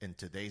in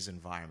today's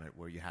environment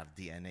where you have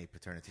DNA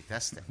paternity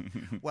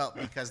testing? Well,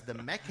 because the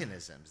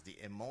mechanisms, the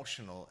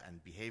emotional and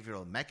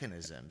behavioral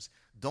mechanisms,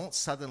 don't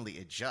suddenly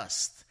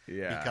adjust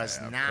because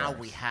now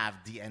we have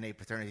DNA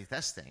paternity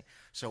testing.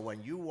 So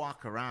when you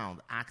walk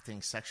around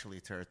acting sexually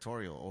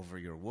territorial over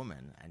your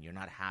woman and you're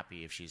not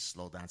happy if she's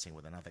slow dancing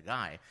with another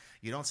guy,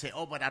 you don't say,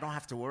 oh, but I don't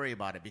have to worry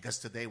about it because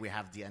today we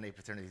have DNA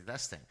paternity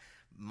testing.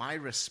 My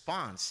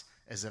response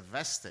is a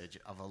vestige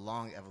of a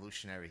long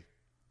evolutionary,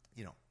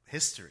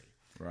 history.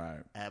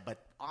 Right.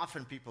 But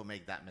often people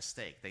make that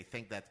mistake. They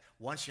think that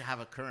once you have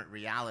a current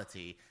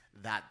reality,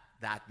 that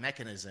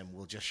mechanism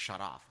will just shut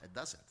off. It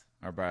doesn't.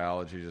 Our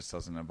biology just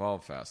doesn't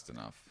evolve fast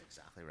enough.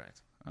 Exactly right.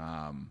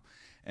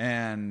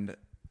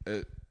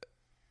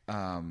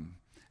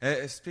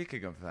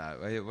 Speaking of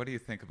that, what do you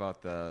think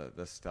about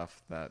the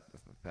stuff that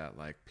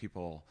like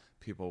people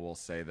will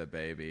say the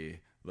baby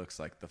looks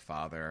like the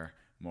father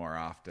more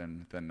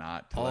often than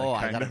not?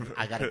 I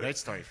got a great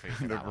story for you.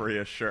 For to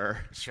reassure.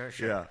 Sure.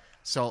 Yeah.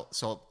 So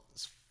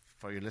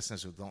for your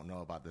listeners who don't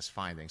know about this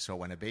finding, so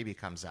when a baby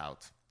comes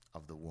out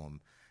of the womb,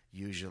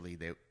 usually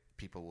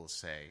people will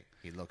say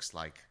he looks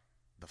like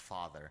the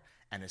father,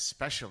 and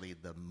especially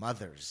the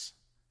mother's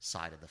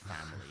side of the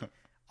family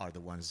are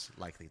the ones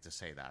likely to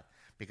say that,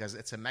 because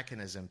it's a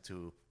mechanism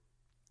to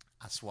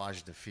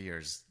assuage the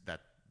fears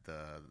that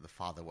the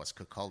father was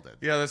cuckolded.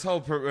 Yeah, this whole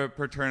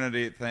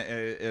paternity thing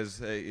is,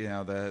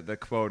 the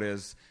quote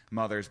is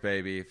mother's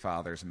baby,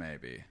 father's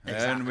maybe.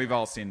 Exactly. And we've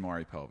all seen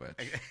Maury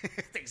Povich.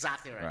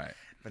 Exactly right. Right.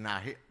 But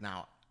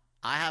now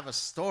I have a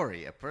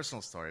story, a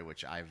personal story,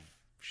 which I've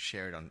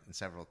shared in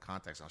several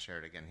contexts. I'll share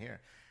it again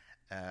here.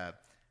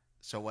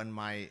 So when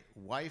my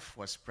wife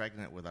was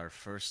pregnant with our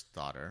first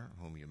daughter,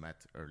 whom you met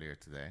earlier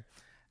today,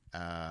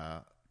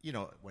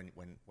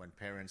 when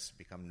parents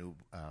become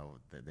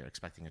they're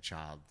expecting a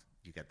child,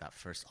 you get that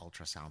first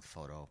ultrasound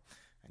photo,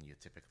 and you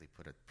typically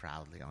put it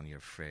proudly on your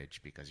fridge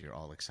because you're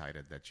all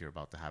excited that you're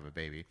about to have a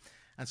baby.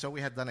 And so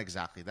we had done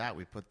exactly that.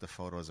 We put the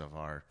photos of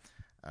our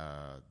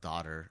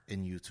daughter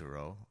in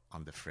utero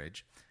on the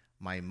fridge.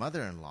 My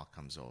mother-in-law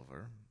comes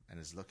over and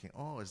is looking,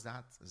 oh, is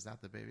that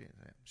the baby?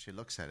 She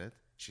looks at it.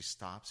 She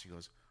stops. She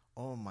goes,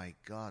 oh, my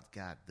God,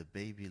 Gad, the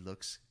baby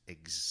looks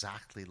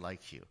exactly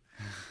like you.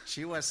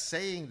 She was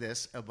saying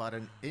this about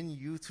an in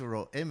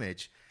utero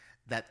image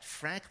that,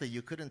 frankly,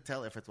 you couldn't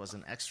tell if it was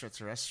an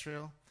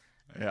extraterrestrial,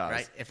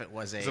 right? If it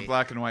was it's a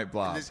black and white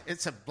blob.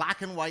 It's a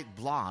black and white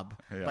blob,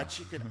 but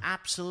you could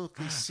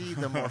absolutely see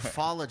the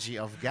morphology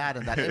of Gad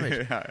in that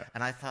image.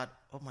 And I thought,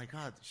 oh, my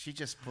God, she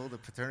just pulled a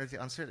paternity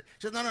uncertainty.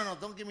 She said, no,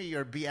 don't give me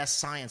your BS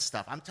science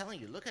stuff. I'm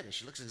telling you, look at it.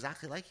 She looks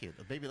exactly like you.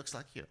 The baby looks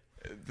like you.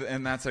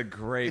 And that's a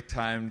great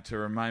time to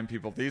remind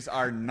people these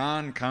are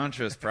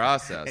non-conscious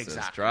processes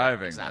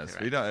driving this.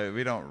 Right.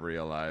 We don't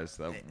realize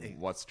that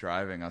what's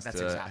driving us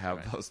to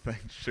have those things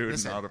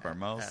shooting out of our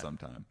mouths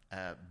sometimes.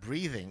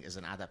 Breathing is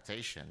an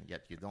adaptation,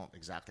 yet you don't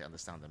exactly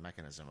understand the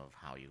mechanism of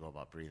how you go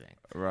about breathing.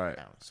 Right.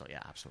 So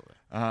yeah, absolutely.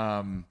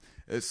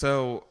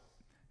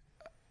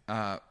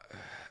 I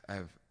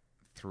have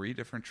 3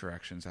 different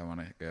directions I want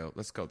to go.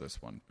 Let's go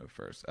this one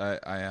first. I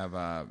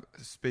have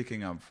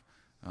speaking of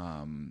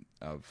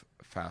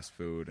fast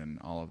food and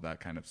all of that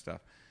kind of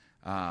stuff.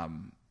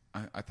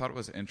 I thought it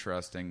was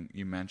interesting.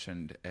 You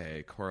mentioned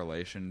a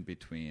correlation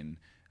between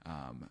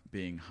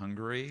being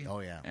hungry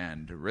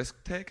and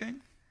risk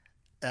taking.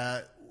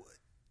 I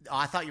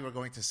thought you were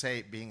going to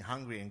say being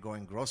hungry and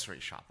going grocery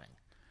shopping.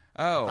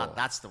 Oh, I thought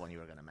that's the one you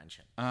were going to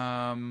mention.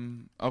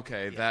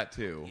 Okay, that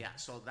too. Yeah,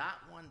 so that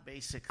one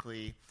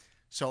basically.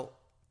 So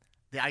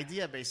the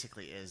idea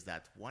basically is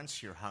that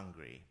once you're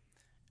hungry,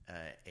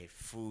 a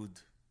food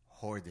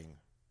hoarding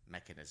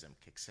mechanism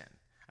kicks in.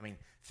 I mean,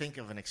 think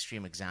of an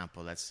extreme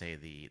example. Let's say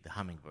the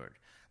hummingbird.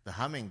 The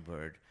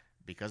hummingbird,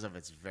 because of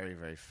its very,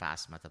 very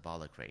fast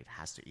metabolic rate,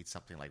 has to eat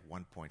something like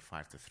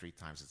 1.5 to 3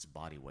 times its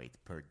body weight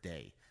per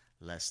day,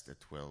 lest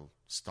it will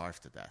starve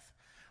to death.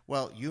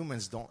 Well,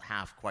 humans don't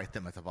have quite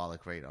the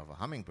metabolic rate of a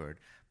hummingbird,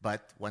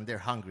 but when they're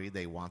hungry,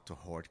 they want to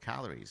hoard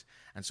calories.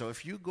 And so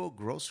if you go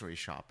grocery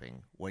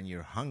shopping when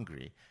you're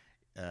hungry,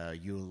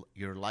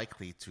 you're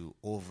likely to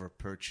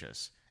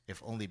over-purchase,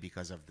 if only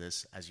because of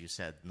this, as you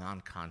said,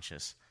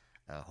 non-conscious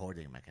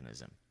hoarding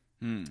mechanism.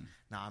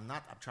 Now, I'm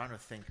trying to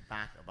think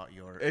back about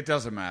your... It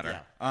doesn't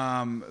matter.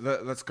 Yeah.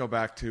 Let's go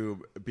back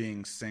to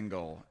being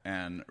single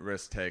and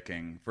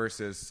risk-taking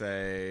versus,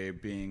 say,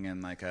 being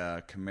in like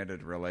a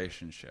committed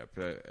relationship.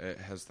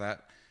 Has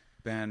that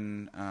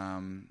been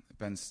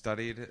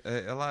studied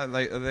a lot?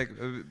 Like,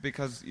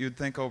 because you'd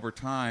think over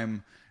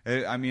time,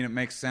 it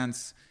makes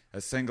sense.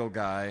 A single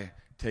guy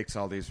takes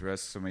all these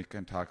risks, and we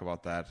can talk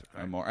about that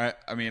more.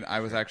 I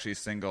was actually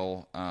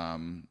single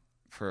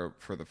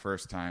for the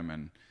first time,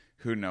 and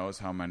who knows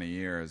how many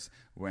years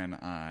when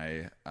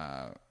I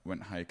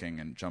went hiking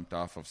and jumped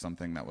off of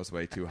something that was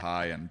way too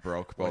high and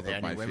broke both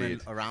of my feet. Were there any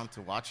women around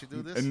to watch you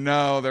do this?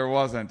 No, there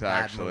wasn't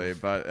actually,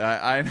 but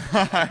I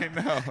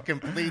know.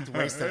 Complete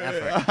waste of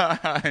effort.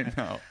 I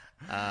know.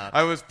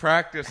 I was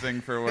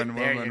practicing for when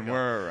women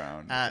were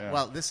around.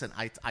 Well, listen,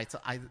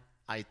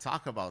 I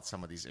talk about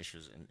some of these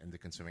issues in The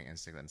Consuming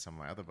Instinct and some of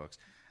my other books.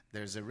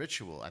 There's a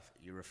ritual,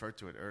 you referred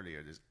to it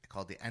earlier,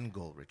 called the end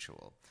goal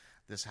ritual.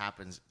 This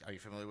happens, are you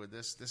familiar with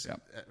this?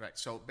 Right.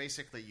 So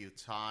basically you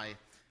tie,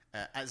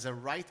 as a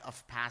rite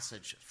of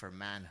passage for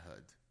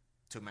manhood,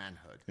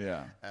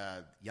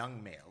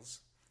 young males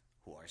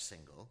who are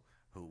single,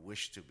 who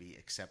wish to be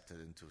accepted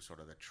into sort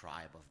of the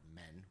tribe of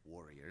men,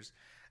 warriors,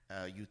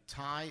 you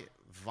tie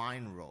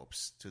vine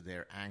ropes to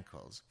their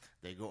ankles.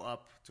 They go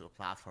up to a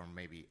platform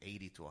maybe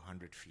 80 to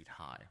 100 feet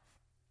high.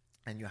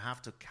 And you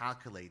have to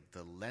calculate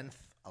the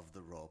length of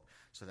the rope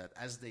so that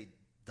as they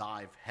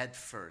dive head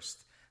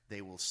first,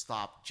 they will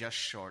stop just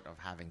short of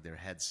having their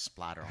heads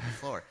splatter on the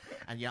floor.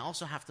 And you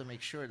also have to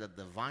make sure that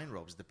the vine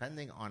ropes,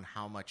 depending on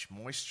how much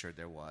moisture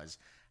there was,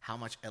 how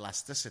much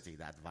elasticity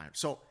that vine.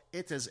 So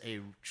it is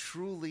a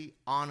truly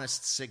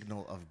honest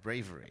signal of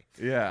bravery.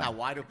 Yeah. Now,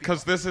 why do people?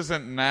 Because this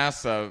isn't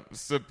NASA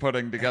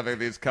putting together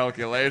these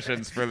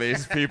calculations for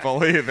these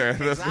people either.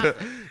 Exactly.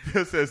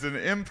 This is an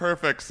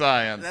imperfect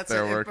science That's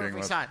they're an working imperfect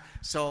with. science.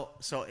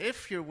 So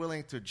if you're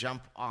willing to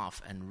jump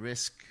off and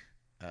risk,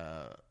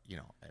 a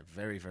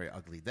very, very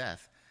ugly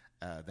death,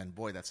 then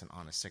boy, that's an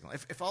honest signal.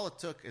 If all it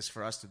took is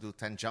for us to do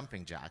 10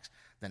 jumping jacks,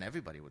 then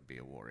everybody would be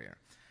a warrior.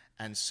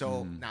 And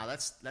so now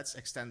let's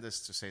extend this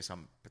to, say,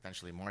 some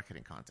potentially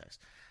marketing context.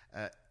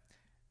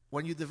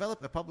 When you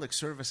develop a public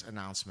service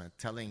announcement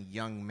telling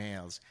young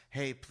males,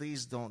 hey,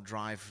 please don't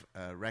drive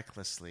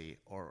recklessly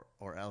or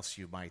else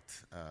you might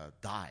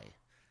die,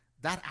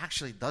 that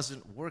actually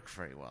doesn't work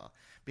very well.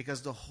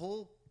 Because the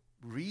whole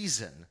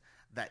reason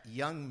that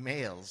young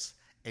males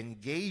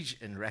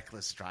engage in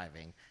reckless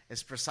driving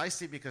is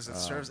precisely because it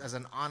serves as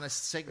an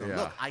honest signal. Yeah.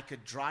 Look, I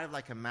could drive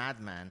like a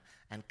madman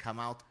and come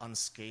out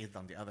unscathed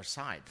on the other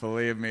side.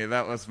 Believe me,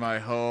 that was my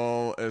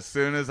whole, as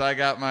soon as I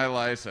got my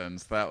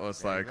license, that was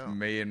There you like go.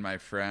 me and my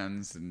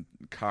friends and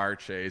car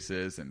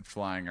chases and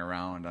flying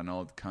around on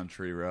old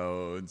country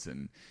roads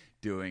and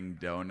doing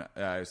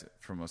I was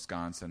from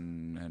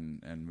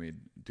Wisconsin, and we'd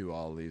do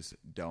all these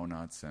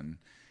donuts and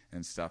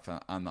stuff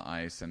on the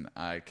ice, and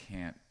I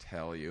can't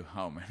tell you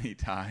how many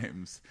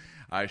times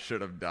I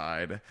should have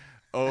died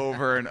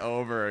over and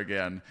over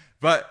again.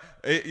 But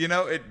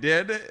it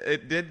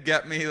did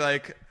get me,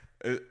 like,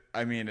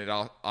 I mean, it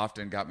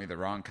often got me the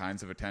wrong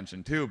kinds of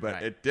attention too, but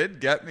Right. it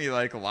did get me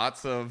like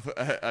lots of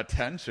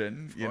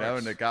attention, you know,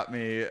 course. and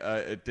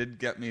it did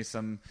get me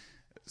some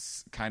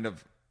kind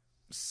of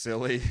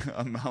silly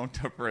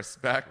amount of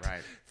respect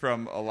Right.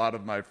 from a lot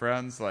of my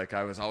friends. Like,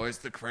 I was always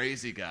the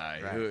crazy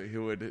guy Right.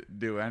 who would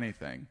do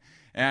anything.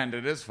 And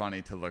it is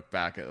funny to look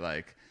back at,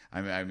 like,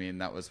 I mean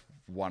that was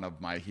one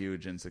of my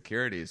huge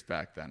insecurities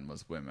back then,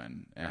 was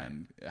women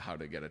and how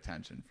to get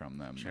attention from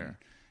them. Sure.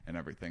 And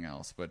everything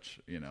else, which,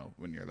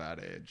 when you're that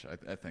age,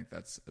 I think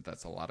that's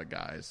a lot of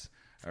guys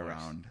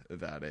around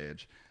that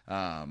age,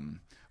 or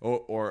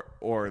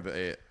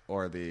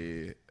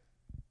the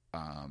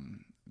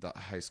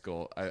high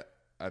school.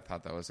 I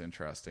thought that was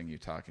interesting. You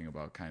talking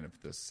about kind of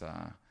this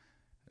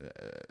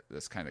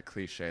this kind of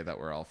cliche that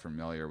we're all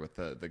familiar with,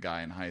 the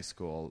guy in high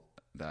school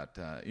that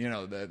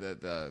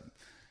the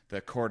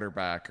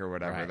quarterback or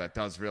whatever Right. that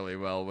does really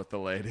well with the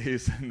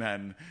ladies, and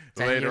then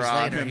 10 later years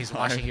on later, in he's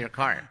life- washing your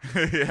car.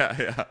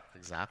 yeah.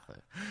 Exactly.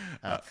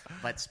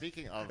 But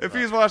speaking of... If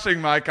he's washing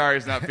my car,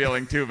 he's not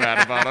feeling too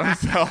bad about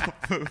himself.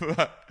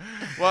 But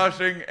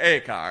washing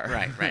a car.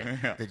 Right.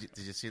 Yeah. Did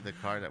you see the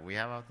car that we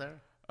have out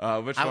there?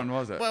 Which one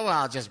was it? Well,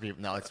 I'll just be...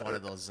 No, it's one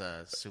of those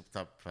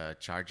souped-up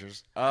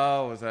Chargers.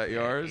 Oh, was that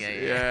yours?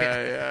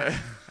 Yeah.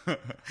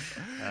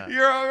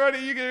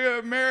 You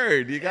get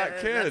married. You got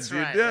kids. that's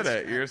right, You did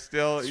that's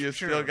it. You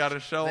still got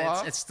to show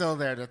off. It's still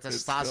there. The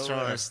still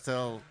testosterone there. is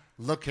still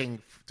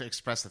looking to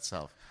express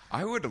itself.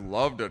 I would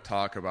love to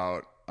talk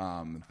about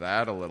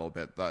that a little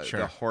bit,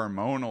 the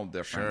hormonal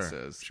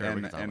differences Sure,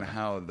 we can talk and about it.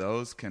 how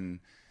those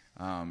can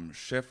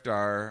shift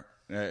our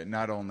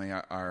not only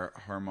our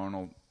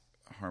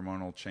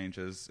hormonal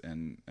changes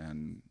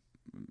and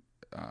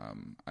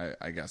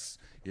I guess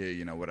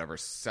whatever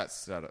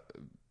sets that,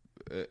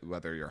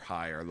 whether you're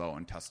high or low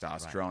in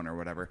testosterone or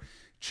whatever,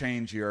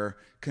 change your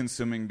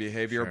consuming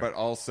behavior, but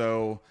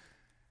also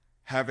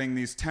having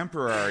these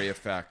temporary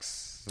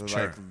effects,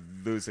 like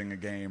losing a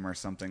game or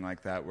something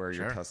like that, where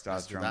your Sure. Let's do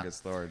testosterone that.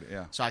 gets lowered.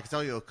 Yeah. So I can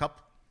tell you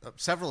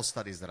several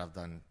studies that I've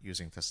done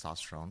using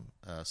testosterone,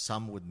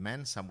 some with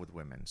men, some with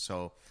women.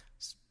 So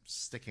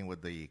sticking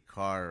with the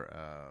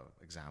car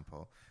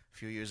example, a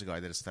few years ago I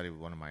did a study with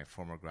one of my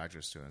former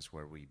graduate students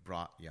where we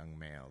brought young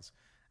males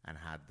and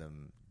had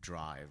them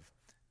drive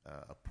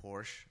a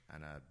Porsche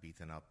and a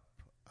beaten-up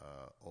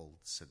old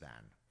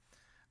sedan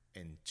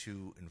in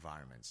two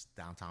environments,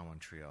 downtown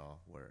Montreal,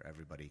 where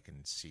everybody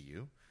can see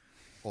you,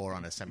 or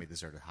on a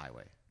semi-deserted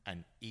highway.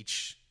 And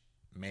each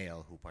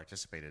male who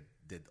participated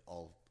did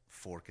all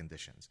four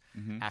conditions.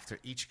 After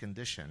each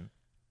condition,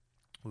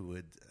 we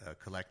would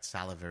collect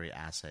salivary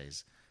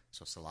assays,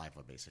 so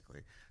saliva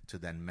basically, to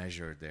then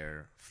measure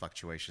their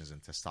fluctuations in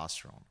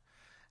testosterone.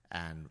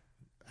 And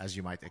as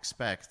you might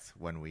expect,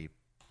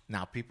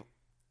 now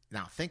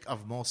think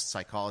of most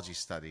psychology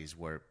studies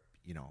where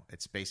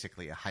it's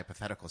basically a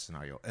hypothetical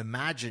scenario.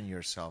 Imagine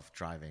yourself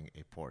driving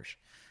a Porsche.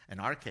 In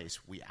our case,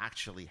 we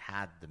actually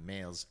had the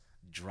males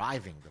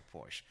driving the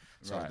Porsche.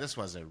 So Right. this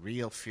was a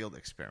real field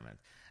experiment.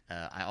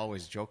 I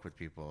always joke with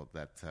people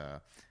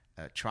that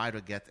try to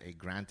get a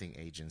granting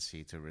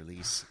agency to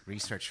release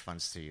research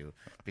funds to you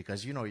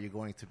because you're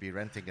going to be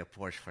renting a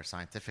Porsche for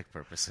scientific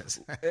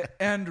purposes.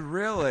 And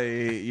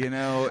really,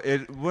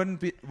 it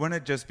wouldn't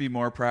it just be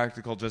more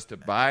practical just to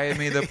buy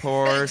me the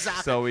Porsche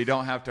Exactly. so we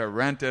don't have to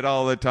rent it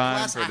all the time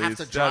Plus, for I have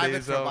these to drive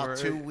it studies for over about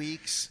 2 it?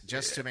 weeks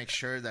just to make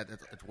sure that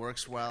it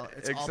works well.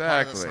 It's all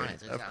part of the Exactly.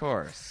 science. Of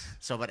course.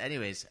 So, but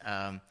anyways,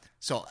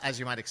 so as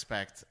you might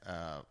expect,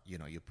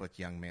 you put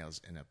young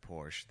males in a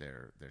Porsche,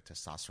 their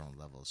testosterone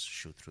levels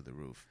shoot through the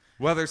roof.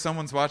 Whether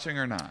someone's watching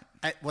or not.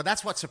 Well,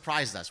 that's what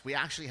surprised us. We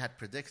actually had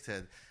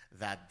predicted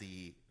that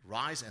the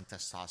rise in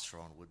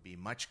testosterone would be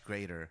much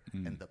greater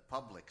in the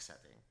public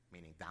setting,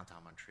 meaning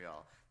downtown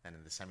Montreal, than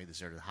in the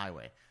semi-deserted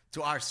highway.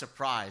 To our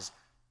surprise,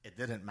 it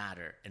didn't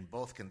matter. In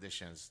both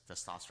conditions,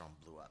 testosterone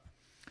blew up.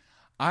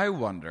 I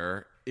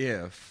wonder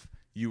if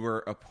you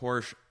were a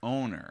Porsche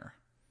owner,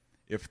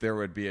 if there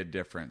would be a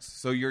difference.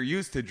 So you're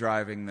used to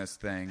driving this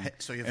thing.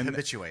 So you've and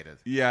habituated.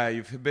 Yeah,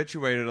 you've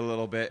habituated a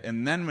little bit.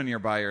 And then when you're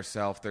by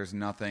yourself, there's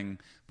nothing.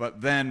 But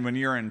then when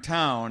you're in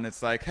town,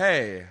 it's like,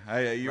 hey,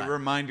 you Right.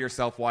 remind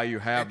yourself why you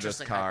have this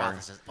Interesting car.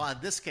 hypothesis. Well,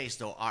 in this case,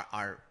 though,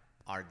 our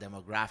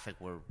demographic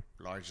were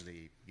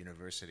largely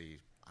university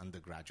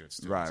undergraduate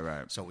students.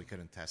 Right. So we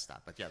couldn't test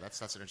that. But yeah,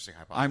 that's an interesting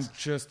I'm hypothesis.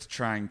 just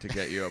trying to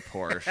get you a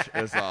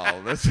Porsche, is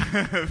all. This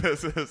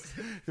is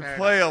Fair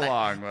play enough.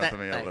 along with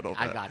me a little bit.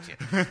 I got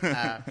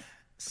you.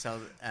 So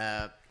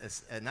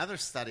it's another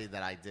study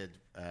that I did,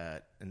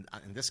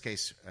 in this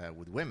case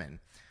with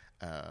women.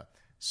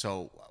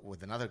 So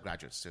with another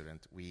graduate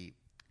student, we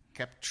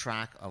kept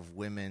track of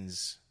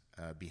women's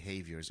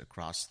behaviors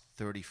across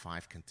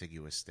 35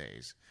 contiguous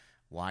days.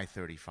 Why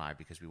 35?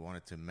 Because we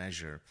wanted to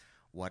measure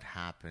what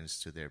happens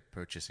to their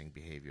purchasing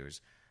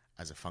behaviors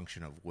as a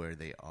function of where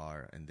they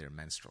are in their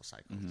menstrual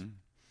cycles.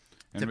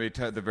 And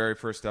the very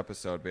first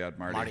episode, we had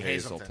Marty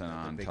Hazelton the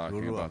on big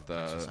talking guru about of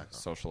menstrual the cycle.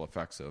 social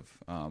effects of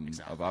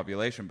Exactly.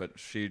 ovulation, but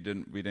we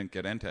didn't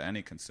get into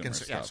any consumer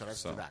stuff. Yeah, so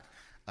let's do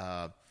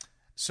that.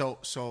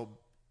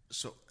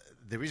 So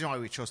the reason why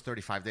we chose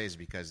 35 days is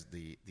because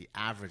the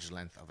average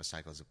length of a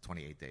cycle is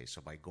 28 days.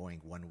 So by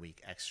going 1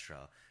 week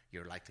extra,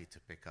 you're likely to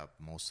pick up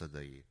most of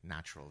the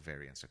natural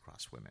variance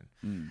across women.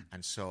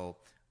 And so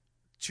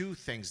 2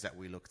 things that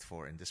we looked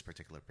for in this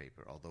particular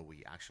paper, although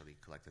we actually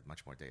collected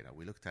much more data.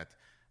 We looked at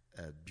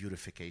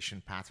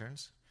beautification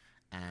patterns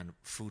and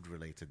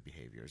food-related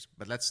behaviors.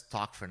 But let's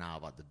talk for now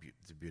about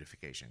the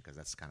beautification, because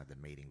that's kind of the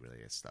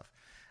mating-related stuff.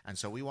 And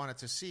so we wanted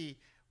to see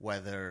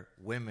whether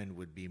women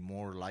would be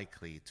more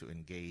likely to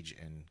engage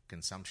in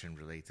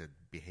consumption-related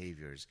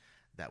behaviors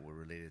that were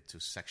related to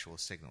sexual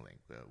signaling,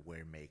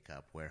 wear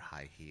makeup, wear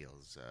high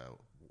heels,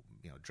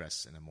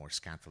 dress in a more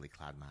scantily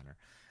clad manner.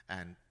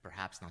 And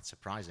perhaps not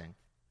surprising,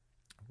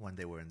 when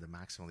they were in the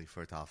maximally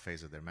fertile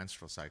phase of their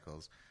menstrual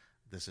cycles,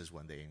 this is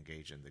when they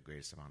engage in the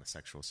greatest amount of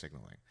sexual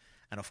signaling.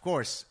 And of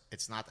course,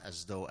 it's not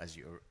as though, as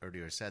you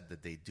earlier said,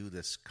 that they do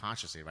this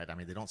consciously, right? I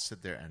mean, they don't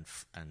sit there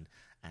and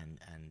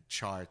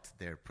chart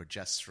their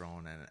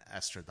progesterone and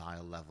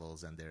estradiol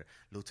levels and their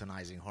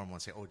luteinizing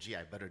hormones, say, oh, gee,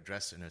 I better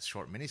dress in a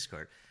short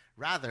miniskirt.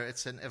 Rather,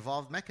 it's an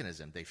evolved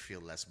mechanism. They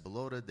feel less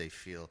bloated. They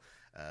feel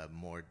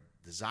more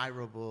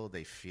desirable.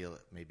 They feel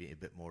maybe a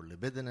bit more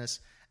libidinous.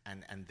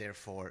 And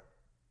therefore,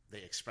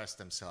 they express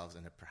themselves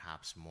in a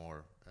perhaps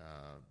more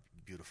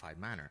beautified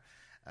manner.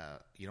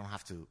 You don't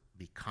have to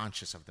be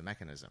conscious of the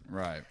mechanism.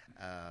 Right.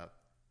 A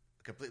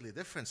completely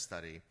different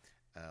study,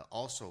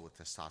 also with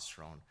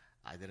testosterone.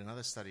 I did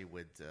another study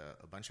with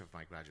a bunch of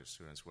my graduate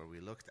students where we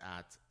looked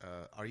at,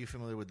 are you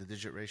familiar with the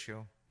digit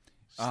ratio?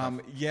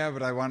 Yeah,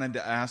 but I wanted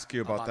to ask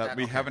you about that.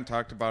 We Okay. haven't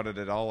talked about it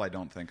at all, I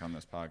don't think, on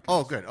this podcast.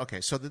 Oh, good.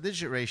 Okay. So the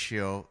digit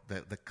ratio,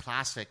 the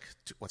classic,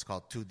 what's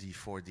called 2D,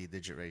 4D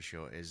digit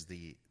ratio is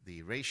the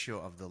ratio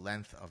of the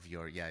length of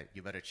your,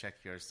 you better check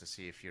yours to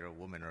see if you're a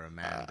woman or a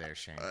man there,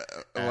 Shane.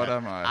 What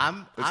am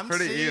I? It's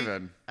pretty seeing-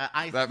 even.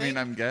 I Does that mean think-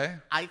 I'm gay?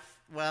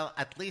 Well,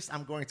 at least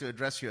I'm going to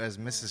address you as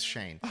Mrs.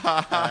 Shane.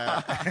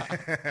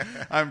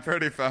 I'm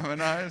pretty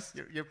feminized.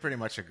 You're pretty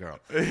much a girl.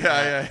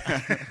 Yeah.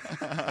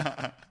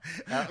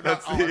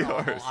 Let's see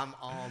yours. I'm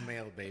all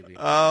male, baby.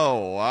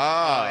 Oh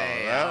wow,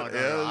 yeah, that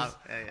no, is.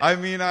 yeah. I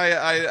mean,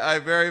 I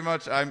very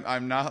much.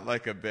 I'm not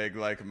like a big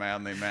like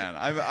manly man.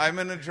 I'm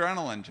an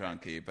adrenaline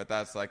junkie, but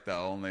that's like the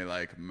only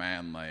like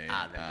manly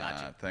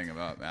gotcha. thing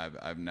about me.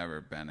 I've never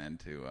been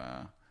into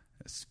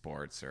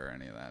sports or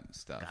any of that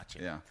stuff.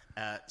 Gotcha.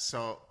 Yeah.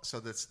 So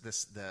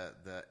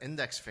the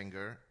index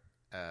finger,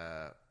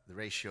 the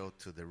ratio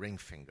to the ring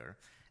finger.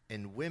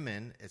 In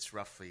women, it's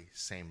roughly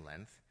same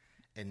length.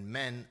 In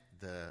men,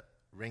 the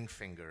ring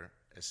finger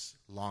is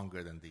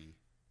longer than the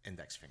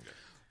index finger.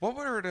 What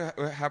would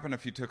happen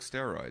if you took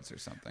steroids or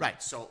something?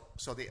 Right. So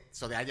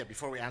the idea,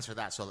 before we answer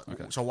that,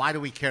 so why do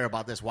we care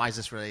about this? Why is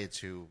this related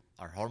to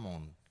our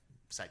hormone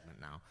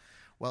segment now?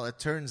 Well, it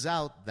turns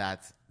out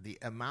that the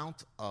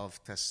amount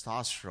of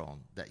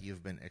testosterone that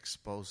you've been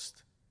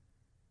exposed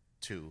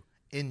to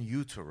in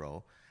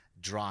utero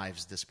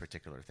drives this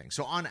particular thing.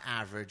 So on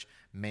average,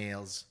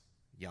 males,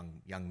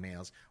 young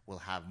males, will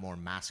have more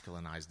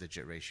masculinized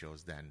digit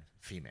ratios than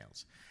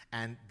females.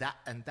 And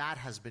that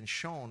has been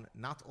shown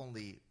not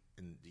only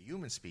in the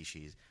human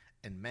species,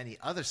 in many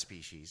other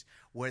species,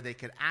 where they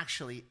could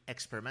actually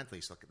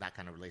experimentally, so that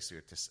kind of relates to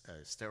your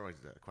steroid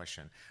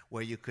question,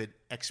 where you could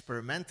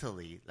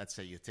experimentally, let's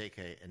say you take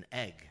an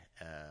egg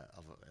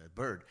of a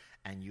bird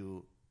and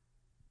you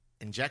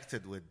inject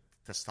it with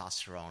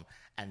testosterone,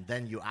 and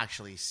then you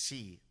actually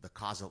see the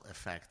causal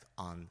effect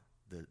on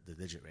the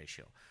digit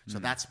ratio. So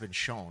that's been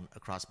shown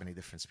across many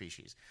different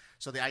species.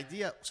 So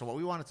what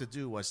we wanted to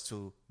do was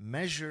to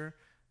measure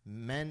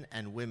men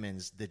and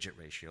women's digit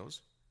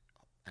ratios,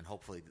 and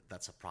hopefully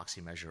that's a proxy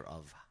measure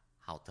of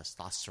how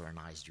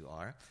testosteronized you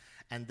are.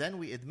 And then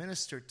we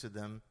administered to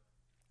them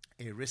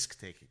a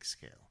risk-taking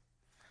scale.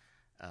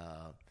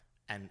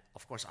 And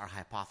of course, our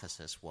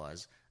hypothesis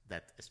was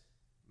that,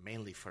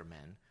 mainly for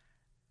men,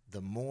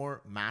 the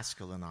more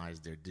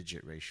masculinized their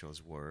digit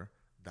ratios were,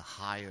 the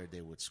higher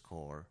they would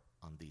score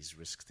on these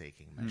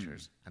risk-taking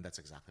measures. And that's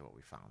exactly what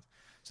we found.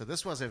 So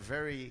this was a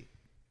very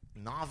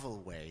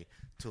novel way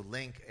to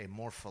link a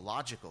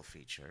morphological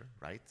feature,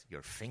 right,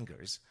 your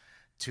fingers,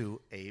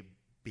 to a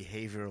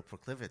behavioral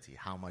proclivity,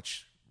 how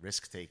much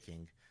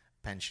risk-taking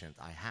penchant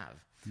I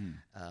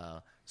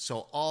have.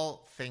 So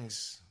all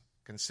things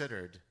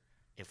considered,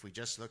 if we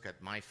just look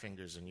at my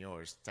fingers and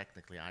yours,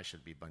 technically I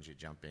should be bungee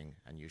jumping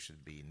and you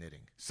should be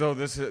knitting. So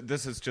this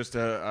is just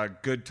a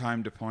good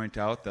time to point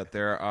out that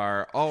there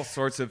are all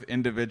sorts of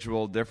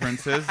individual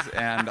differences,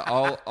 and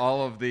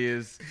all of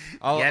these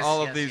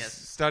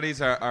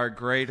studies are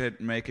great at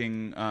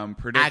making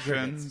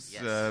predictions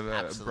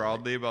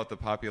broadly about the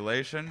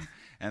population.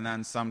 And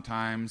then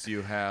sometimes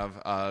you have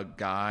a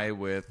guy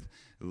with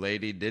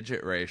lady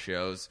digit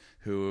ratios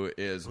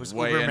who's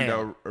way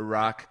into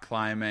rock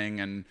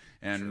climbing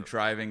and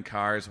driving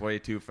cars way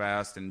too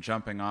fast and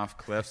jumping off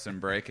cliffs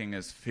and breaking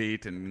his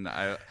feet. And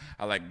I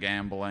like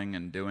gambling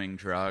and doing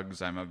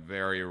drugs. I'm a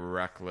very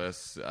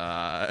reckless,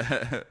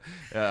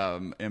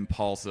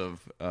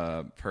 impulsive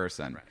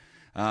person.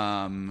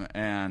 Right.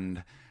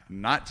 And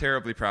not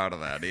terribly proud of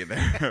that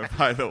either.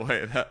 By the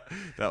way,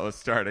 that was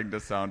starting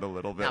to sound a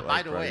little bit now,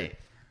 like by the way,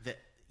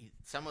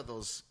 some of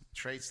those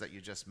traits that you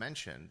just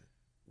mentioned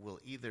will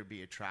either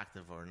be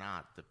attractive or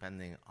not,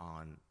 depending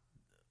on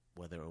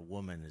whether a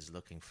woman is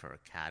looking for a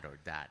cat or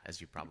dat, as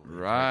you probably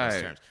heard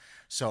those terms.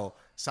 So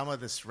some of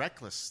this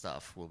reckless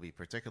stuff will be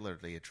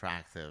particularly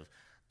attractive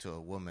to a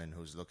woman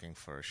who's looking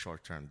for a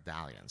short-term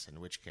dalliance, in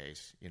which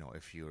case,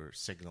 if you're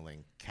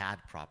signaling cat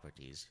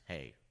properties,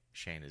 hey,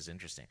 Shane is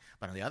interesting.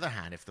 But on the other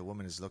hand, if the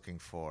woman is looking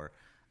for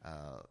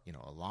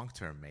a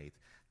long-term mate,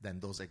 then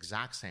those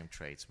exact same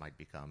traits might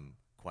become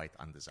quite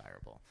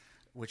undesirable,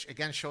 which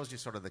again shows you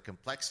sort of the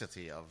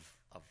complexity of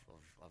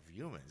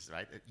humans,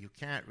 right? You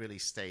can't really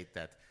state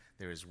that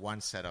there is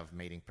one set of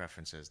mating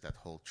preferences that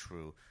hold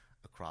true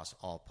across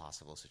all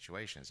possible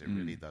situations. It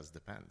really does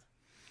depend.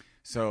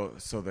 So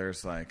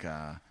there's like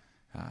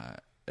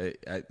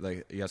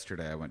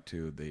yesterday I went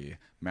to the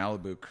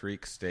Malibu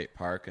Creek State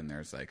Park, and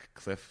there's like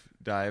cliff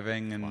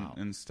diving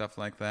and stuff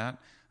like that,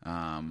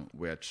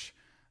 which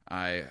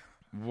I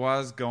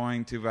was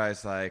going to, but I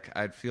was like,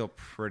 I'd feel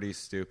pretty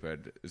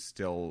stupid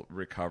still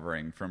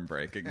recovering from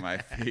breaking my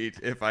feet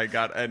if I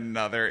got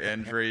another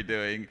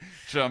injury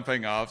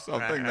jumping off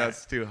something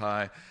that's too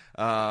high.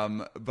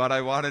 But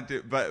I wanted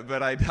to,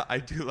 but I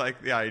do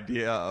like the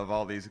idea of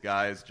all these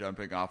guys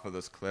jumping off of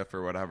this cliff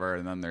or whatever,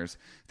 and then there's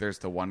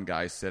the one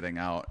guy sitting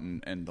out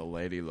and the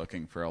lady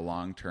looking for a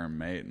long-term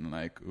mate, and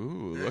like,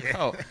 ooh,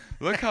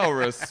 look how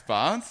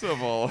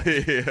responsible he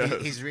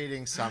is. He's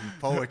reading some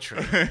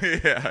poetry.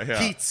 yeah.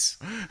 Keats.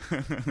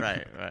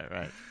 Right.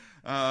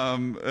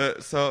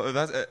 So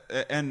that's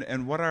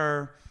and what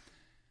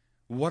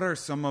are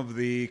some of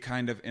the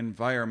kind of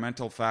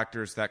environmental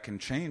factors that can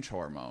change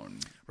hormone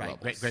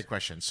levels? Great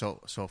question. So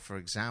for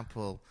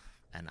example,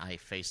 and I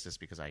face this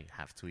because I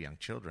have 2 young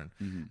children,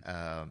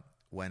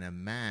 when a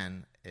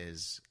man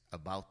is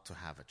about to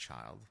have a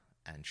child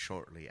and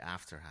shortly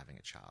after having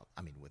a child,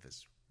 I mean with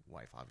his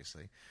wife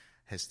obviously,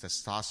 his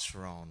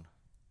testosterone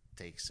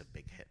takes a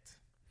big hit.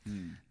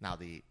 Now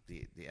the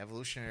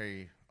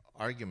evolutionary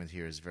argument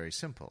here is very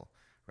simple,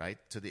 right?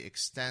 To the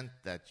extent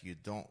that you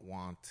don't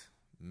want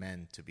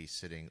men to be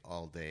sitting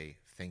all day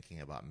thinking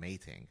about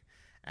mating,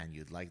 and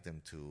you'd like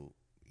them to,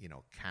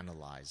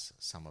 canalize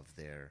some of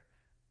their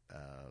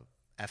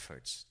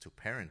efforts to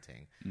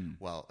parenting,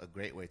 well, a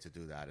great way to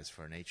do that is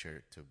for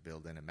nature to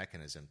build in a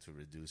mechanism to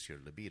reduce your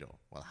libido.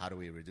 Well, how do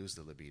we reduce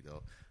the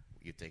libido?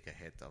 You take a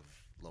hit of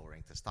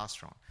lowering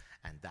testosterone,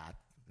 and that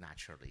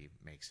naturally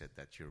makes it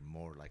that you're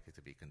more likely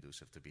to be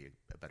conducive to be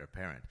a better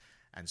parent.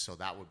 And so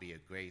that would be a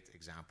great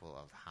example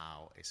of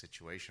how a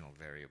situational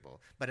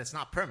variable, but it's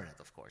not permanent,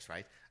 of course,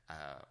 right?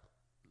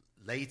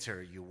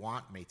 Later, you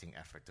want mating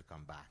effort to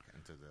come back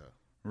into the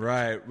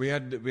Right. We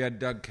had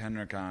Doug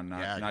Kenrick on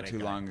not great too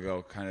guy. long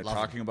ago, kind of Love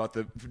talking him. about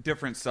the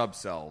different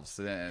subselves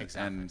and,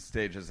 Exactly. and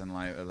stages in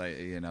life, like,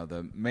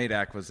 the mate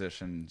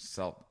acquisition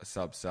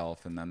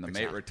subself, and then the mate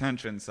Exactly.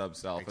 retention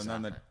subself, and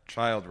then the Exactly.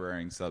 child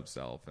rearing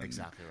subself, and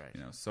Exactly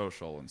right.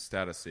 social and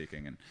status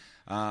seeking,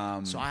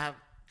 and So I have.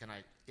 Can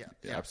I? Yeah,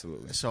 Yeah,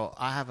 absolutely. So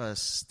I have a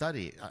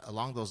study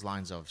along those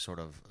lines of sort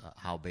of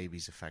how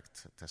babies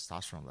affect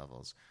testosterone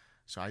levels.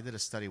 So I did a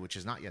study which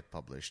is not yet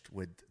published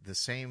with the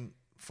same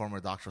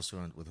former doctoral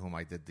student with whom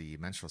I did the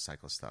menstrual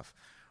cycle stuff,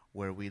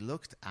 where we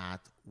looked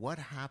at what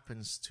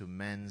happens to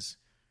men's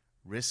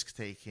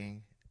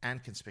risk-taking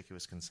and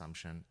conspicuous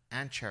consumption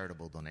and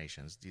charitable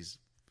donations. These,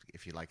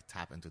 if you like,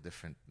 tap into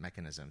different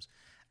mechanisms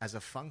as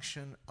a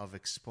function of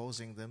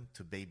exposing them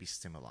to baby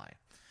stimuli.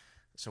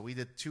 So we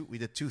did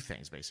two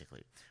things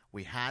basically.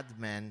 We had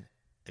men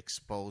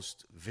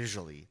exposed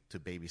visually to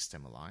baby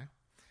stimuli.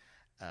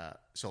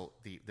 So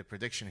the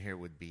prediction here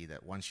would be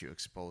that once you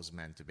expose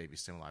men to baby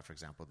stimuli, for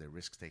example, their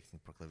risk-taking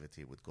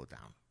proclivity would go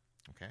down.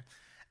 Okay,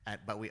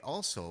 but we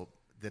also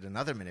did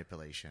another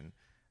manipulation.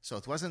 So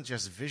it wasn't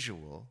just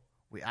visual.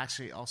 We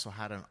actually also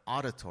had an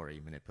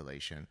auditory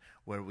manipulation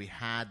where we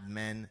had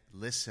men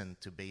listen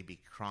to baby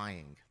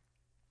crying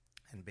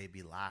and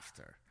baby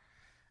laughter.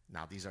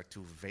 Now, these are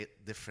two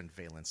different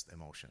valenced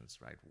emotions,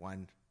 right?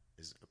 One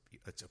is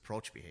it's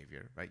approach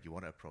behavior, right? You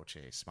want to approach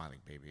a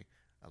smiling baby,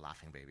 a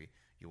laughing baby.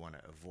 You want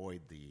to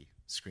avoid the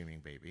screaming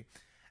baby.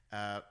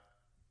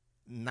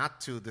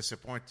 Not to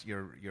disappoint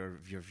your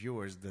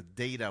viewers, the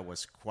data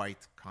was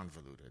quite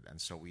convoluted,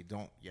 and so we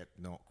don't yet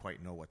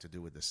quite know what to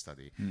do with this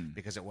study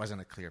because it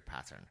wasn't a clear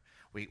pattern.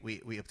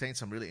 We obtained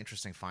some really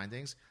interesting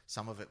findings.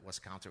 Some of it was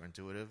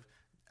counterintuitive,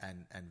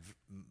 and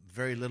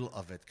very little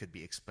of it could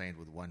be explained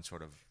with one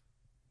sort of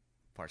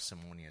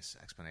parsimonious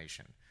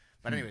explanation.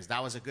 But anyways,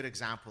 that was a good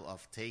example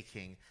of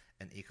taking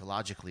an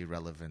ecologically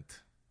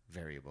relevant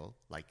variable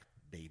like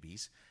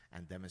babies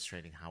and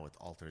demonstrating how it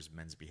alters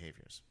men's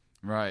behaviors.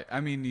 Right. I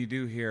mean, you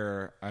do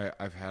hear.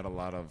 I've had a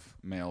lot of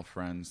male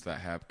friends that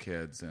have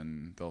kids,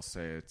 and they'll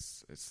say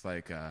it's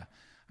like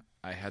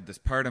I had this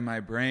part of my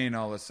brain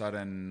all of a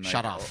sudden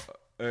Shut off.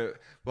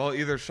 Well,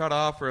 either shut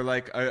off or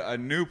like a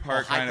new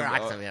part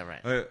hyperactive, yeah,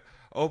 right.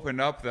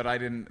 Opened up that I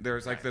didn't. There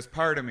was like this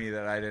part of me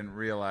that I didn't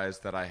realize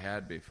that I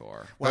had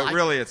before. Well, but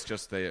really, it's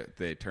just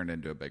they turned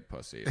into a big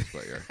pussy. Is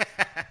what you're.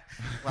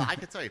 Well, I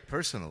can tell you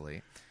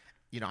personally,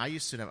 I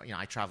used to never,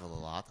 I travel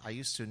a lot. I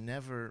used to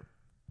never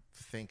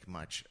think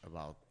much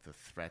about the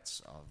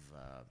threats of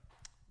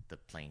the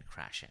plane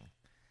crashing.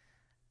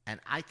 And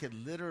I could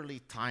literally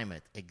time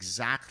it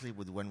exactly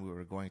with when we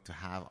were going to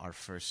have our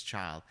first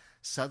child.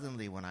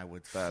 Suddenly, when I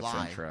would That's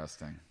fly,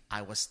 interesting.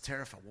 I was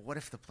terrified. Well, what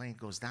if the plane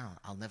goes down?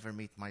 I'll never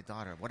meet my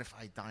daughter. What if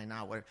I die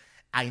now?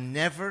 I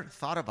never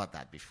thought about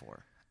that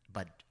before.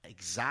 But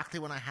exactly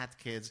when I had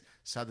kids,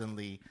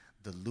 suddenly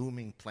the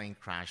looming plane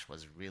crash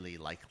was really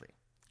likely.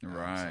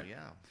 Right. So,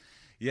 yeah.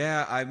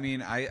 Yeah, I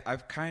mean,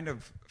 I've kind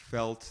of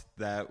felt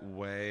that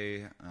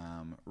way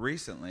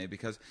recently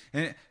because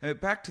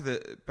back to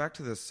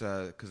this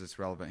because it's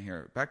relevant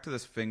here. Back to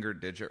this finger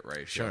digit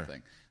ratio Sure.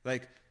 thing.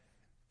 Like,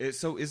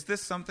 so is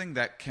this something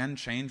that can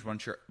change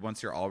once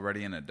you're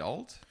already an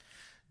adult?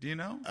 Do you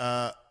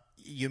know?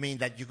 You mean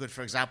that you could,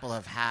 for example,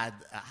 have had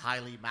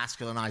highly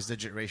masculinized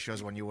digit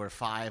ratios when you were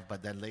 5,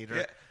 but then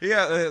later?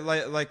 Yeah.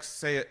 Like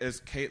say, is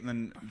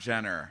Caitlyn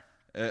Jenner?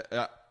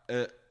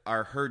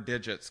 Are her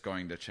digits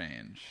going to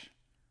change?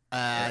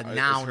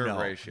 Now, is her no,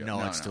 ratio?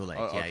 no, it's too late.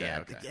 Oh, Yeah.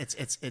 okay.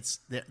 It's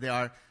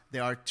there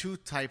are two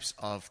types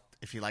of,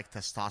 if you like,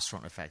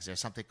 testosterone effects. There's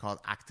something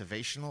called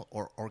activational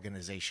or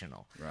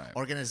organizational. Right.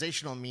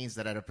 Organizational means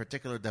that at a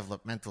particular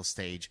developmental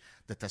stage,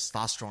 the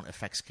testosterone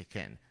effects kick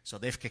in. So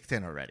they've kicked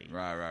in already.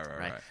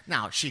 Right.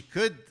 Now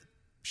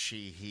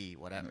he,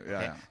 whatever. Yeah,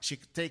 okay? yeah. She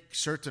could take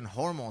certain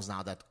hormones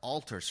now that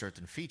alter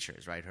certain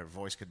features, right? Her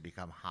voice could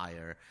become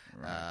higher,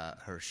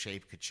 her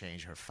shape could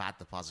change, her fat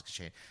deposit could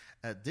change.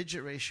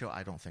 Digit ratio,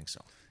 I don't think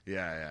so.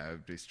 Yeah, it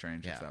would be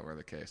strange if Yeah. that were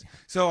the case.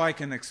 So I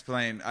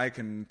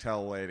can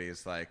tell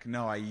ladies, like,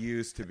 no, I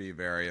used to be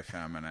very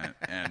effeminate,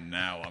 and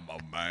now I'm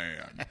a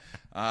man.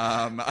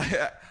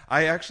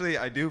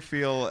 I do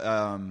feel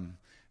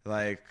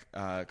like,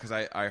 because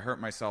I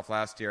hurt myself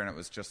last year, and it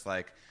was just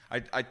like,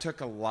 I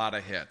took a lot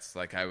of hits.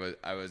 Like I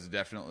was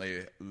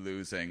definitely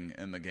losing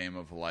in the game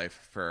of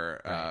life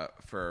for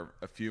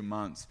a few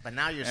months. But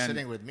now you're And-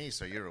 sitting with me,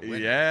 so you're a winner.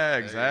 Yeah, There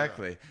you go.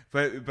 exactly.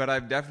 But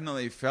I've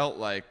definitely felt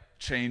like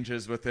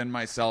changes within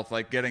myself,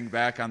 like getting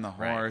back on the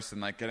horse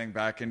and like getting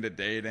back into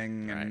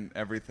dating and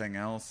everything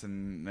else,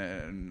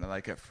 and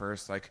like at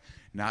first like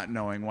not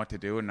knowing what to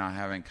do and not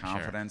having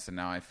confidence, and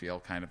now I feel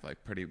kind of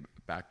like pretty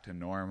back to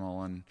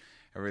normal and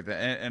everything.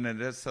 And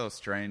it is so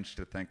strange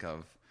to think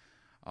of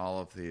all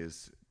of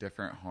these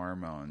different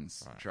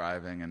hormones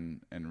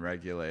driving and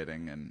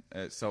regulating,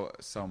 and so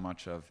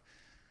much of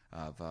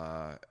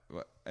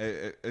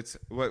it's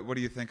what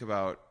do you think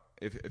about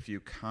if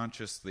you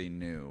consciously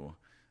knew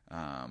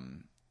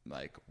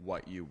like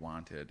what you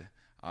wanted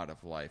out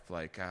of life?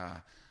 Like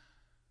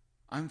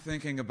I'm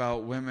thinking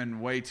about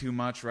women way too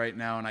much right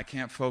now, and I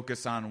can't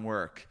focus on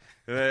work.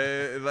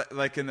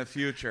 Like in the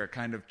future,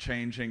 kind of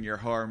changing your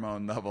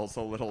hormone levels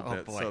a little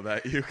bit boy. so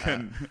that you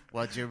can.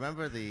 Well, do you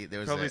remember there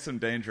was probably some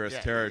dangerous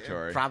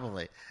territory.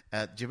 Probably.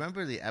 Do you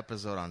remember the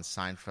episode on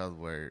Seinfeld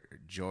where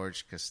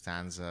George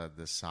Costanza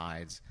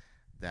decides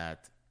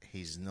that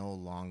he's no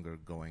longer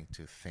going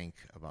to think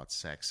about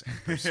sex and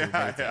pursue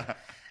mating?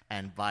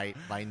 And by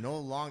no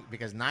long,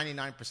 because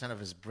 99% of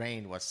his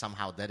brain was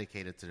somehow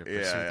dedicated to the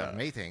pursuit of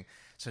mating,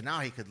 so now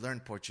he could learn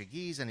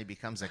Portuguese and he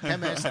becomes a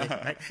chemist.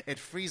 And it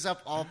frees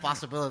up all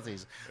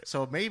possibilities.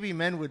 So maybe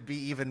men would be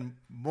even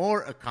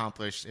more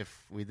accomplished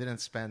if we didn't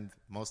spend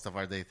most of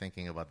our day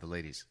thinking about the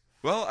ladies.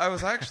 Well, I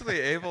was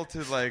actually able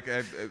to, like,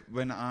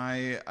 when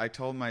I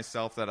told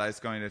myself that I was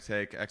going to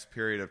take X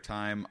period of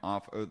time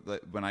off,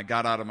 when I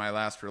got out of my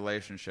last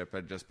relationship,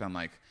 I'd just been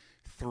like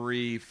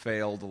 3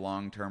 failed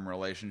long-term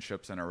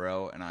relationships in a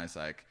row, and I was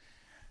like,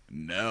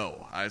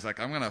 no. I was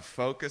like, I'm going to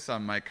focus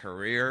on my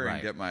career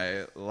and get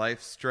my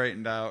life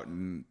straightened out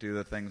and do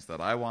the things that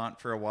I want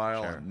for a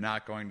while. Sure. I'm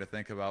not going to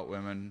think about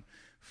women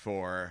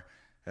for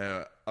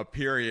a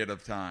period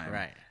of time.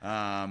 Right.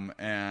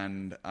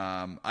 And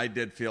I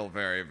did feel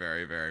very,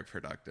 very, very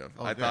productive.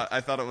 Oh,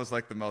 I thought it was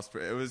like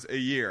it was a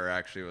year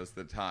actually was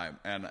the time,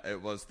 and it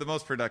was the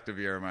most productive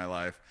year of my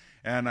life.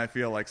 And I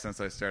feel like since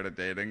I started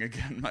dating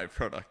again, my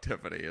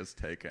productivity has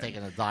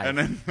taken a dive.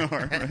 an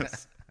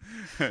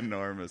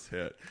enormous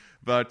hit.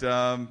 But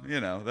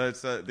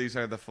that's these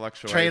are the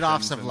fluctuations,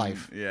 trade-offs of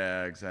life.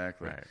 Yeah,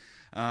 exactly.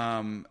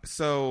 Right.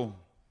 So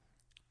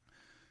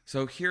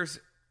here's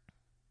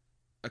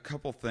a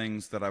couple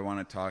things that I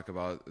want to talk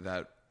about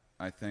that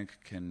I think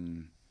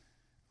can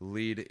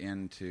lead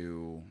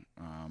into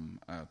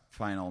a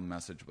final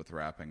message with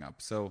wrapping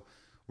up. So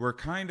we're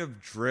kind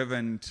of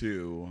driven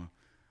to,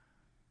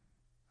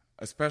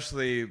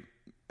 especially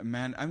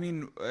men. I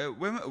mean,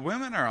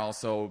 women are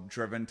also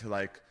driven to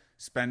like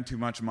spend too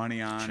much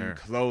money on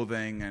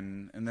clothing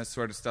and this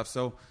sort of stuff.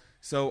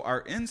 So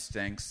our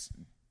instincts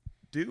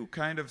do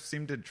kind of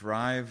seem to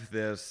drive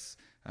this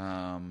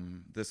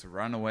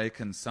runaway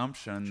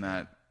consumption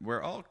that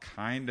we're all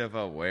kind of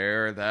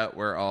aware that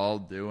we're all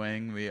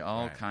doing. We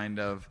all kind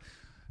of,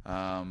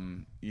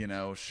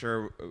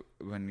 sure,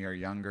 when you're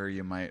younger,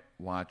 you might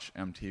watch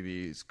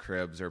MTV's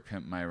Cribs or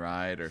Pimp My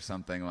Ride or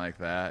something like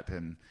that,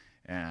 and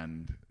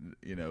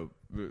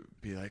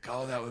be like,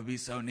 oh, that would be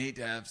so neat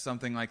to have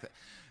something like that.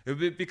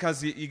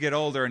 Because you get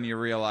older and you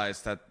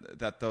realize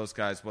that those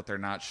guys, what they're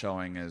not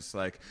showing is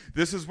like,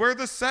 this is where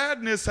the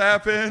sadness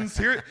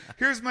happens.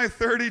 Here's my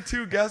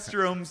 32 guest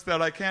rooms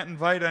that I can't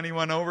invite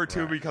anyone over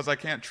to because I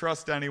can't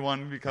trust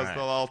anyone because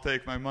they'll all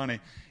take my money.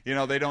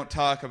 They don't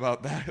talk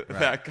about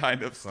that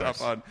kind of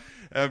stuff on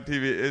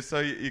MTV.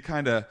 So you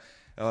kind of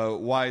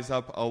wise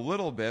up a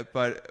little bit,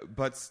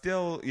 but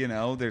still,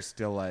 there's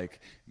still like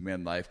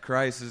midlife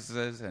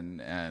crises,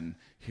 and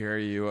here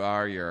you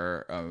are,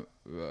 you're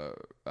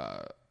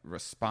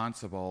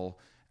responsible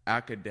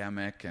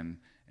academic and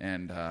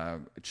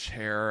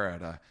chair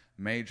at a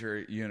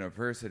major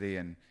university,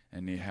 and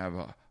you have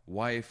a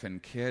wife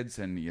and kids,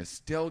 and you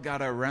still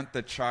gotta rent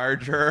the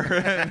Charger.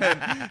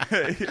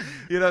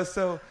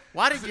 So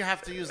why did you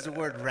have to use the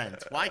word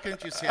rent? Why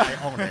couldn't you say I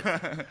own it?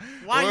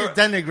 Why are you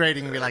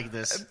denigrating me like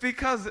this?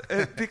 Because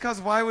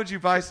why would you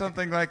buy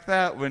something like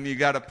that when you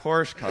got a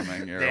Porsche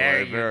coming your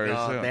way very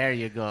soon? There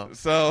you go.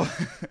 So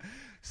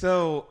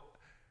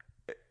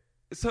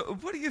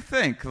what do you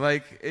think?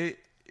 Like,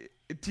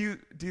 do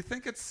you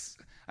think it's?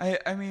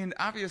 I mean,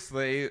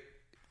 obviously,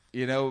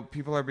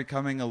 people are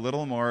becoming a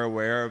little more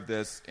aware of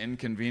this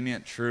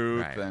inconvenient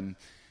truth,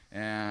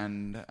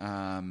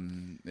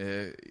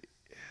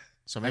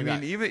 so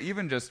maybe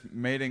even just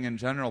mating in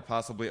general,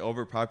 possibly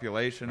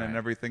overpopulation and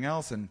everything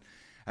else, and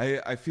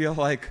I feel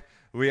like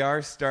we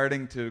are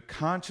starting to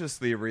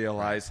consciously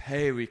realize,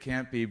 hey, we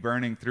can't be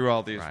burning through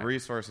all these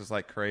resources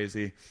like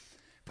crazy.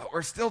 But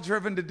we're still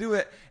driven to do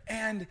it.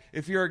 And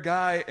if you're a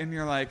guy and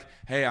you're like,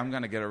 hey, I'm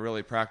going to get a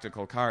really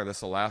practical car.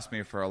 This will last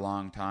me for a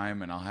long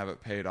time, and I'll have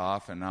it paid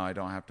off, and now I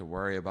don't have to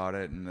worry about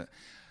it.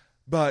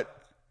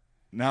 But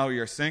now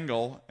you're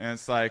single, and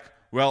it's like,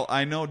 well,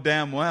 I know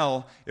damn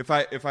well if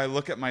I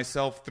look at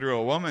myself through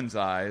a woman's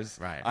eyes,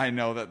 I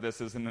know that this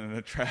isn't an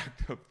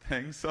attractive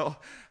thing. So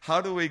how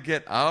do we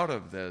get out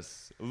of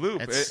this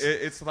loop?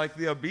 It's like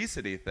the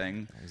obesity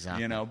thing,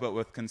 but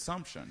with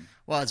consumption.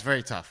 Well, it's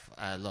very tough.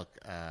 Look,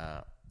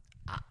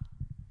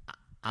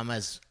 I'm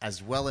as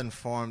well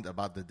informed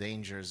about the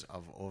dangers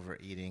of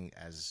overeating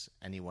as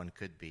anyone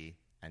could be,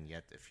 and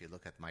yet if you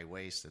look at my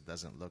waist, it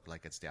doesn't look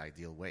like it's the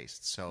ideal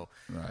waist. So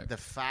the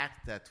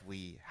fact that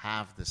we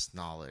have this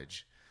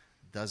knowledge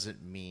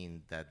doesn't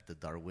mean that the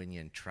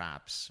Darwinian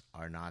traps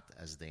are not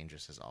as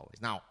dangerous as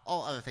always. Now,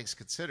 all other things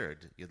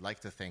considered, you'd like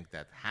to think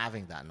that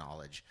having that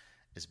knowledge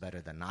is better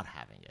than not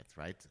having it,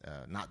 right?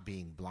 Not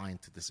being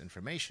blind to this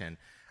information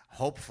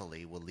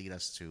hopefully will lead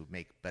us to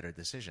make better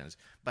decisions.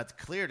 But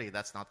clearly,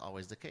 that's not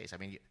always the case. I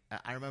mean,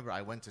 I remember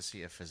I went to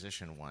see a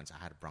physician once.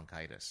 I had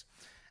bronchitis.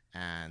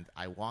 And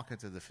I walk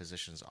into the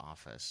physician's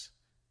office.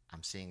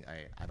 I'm seeing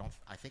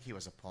I think he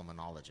was a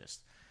pulmonologist,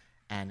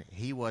 and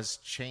he was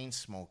chain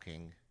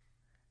smoking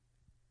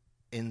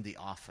in the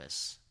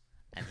office,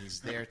 and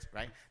he's there,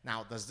 right?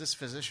 Now, does this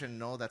physician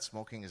know that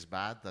smoking is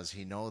bad? Does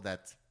he know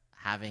that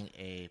having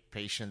a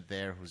patient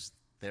there who's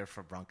there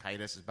for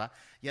bronchitis is bad?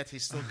 Yet he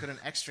still couldn't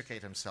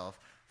extricate himself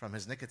from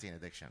his nicotine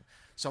addiction.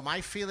 So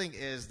my feeling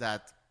is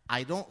that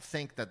I don't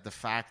think that the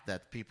fact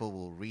that people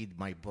will read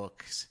my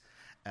books,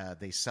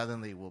 they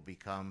suddenly will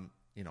become,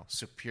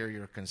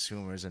 superior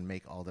consumers and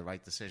make all the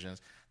right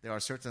decisions. There are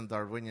certain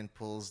Darwinian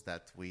pulls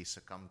that we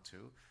succumb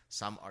to.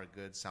 Some are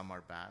good, some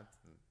are bad.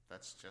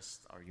 That's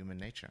just our human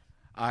nature.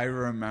 I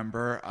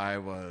remember I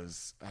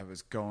was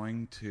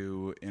going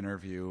to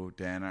interview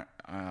Dan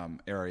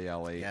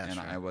Ariely, Yeah, and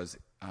sure.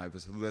 I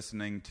was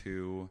listening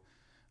to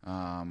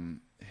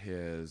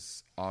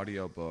his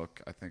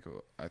audiobook. I think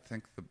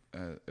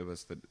it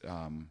was the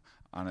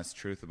Honest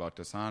Truth About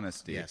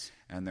Dishonesty. Yes.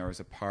 And there was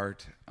a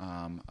part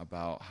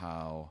about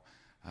how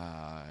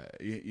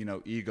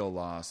ego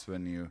loss,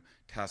 when you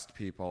test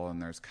people and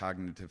there's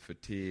cognitive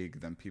fatigue,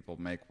 then people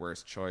make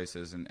worse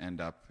choices and end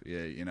up,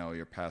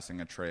 you're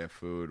passing a tray of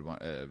food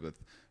with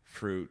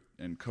fruit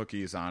and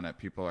cookies on it.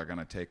 People are going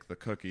to take the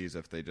cookies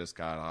if they just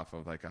got off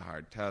of like a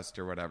hard test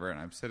or whatever. And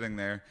I'm sitting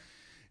there,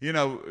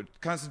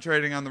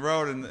 concentrating on the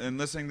road and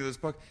listening to this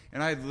book.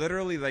 And I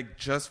literally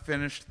just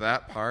finished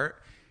that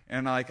part.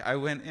 And I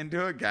went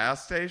into a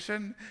gas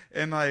station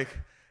and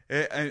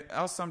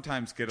I'll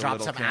sometimes get a Drop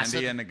little some candy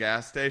acid. in a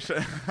gas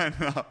station. I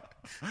know.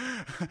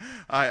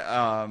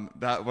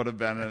 That would have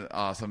been an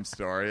awesome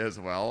story as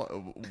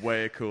well.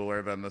 Way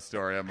cooler than the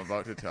story I'm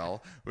about to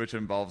tell, which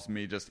involves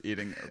me just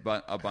eating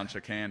a bunch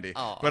of candy.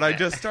 Oh, but I okay.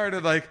 just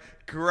started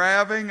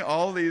grabbing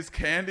all these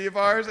candy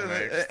bars,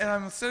 and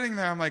I'm sitting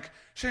there. I'm like,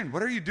 Shane,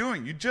 what are you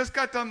doing? You just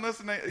got done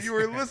listening. You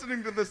were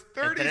listening to this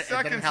 30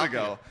 seconds help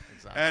ago. you.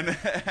 Exactly.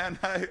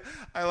 And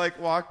I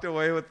walked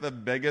away with the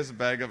biggest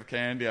bag of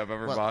candy I've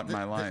ever bought in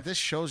my life. This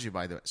shows you,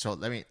 by the way. So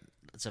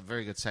it's a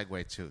very good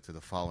segue to the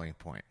following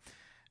point.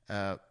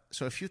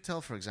 So if you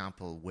tell, for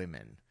example,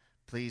 women,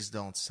 please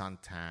don't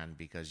suntan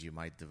because you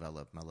might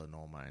develop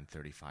melanoma in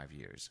 35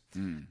 years,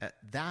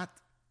 that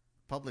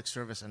public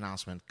service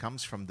announcement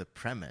comes from the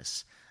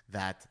premise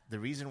that the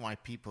reason why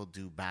people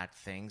do bad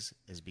things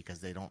is because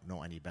they don't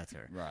know any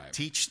better. Right.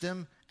 Teach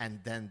them, and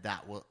then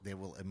they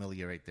will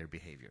ameliorate their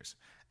behaviors.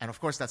 And of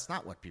course, that's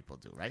not what people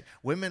do, right?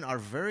 Women are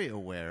very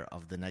aware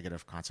of the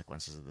negative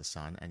consequences of the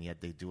sun, and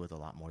yet they do it a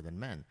lot more than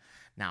men.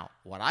 Now,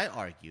 what I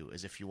argue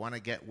is if you want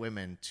to get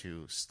women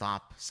to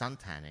stop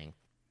suntanning,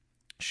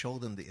 show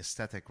them the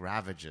aesthetic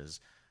ravages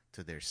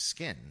to their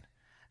skin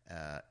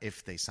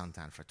if they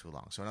suntan for too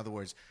long. So in other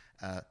words,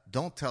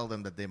 don't tell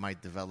them that they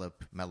might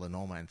develop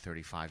melanoma in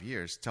 35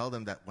 years. Tell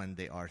them that when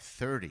they are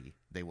 30,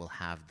 they will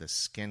have the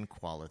skin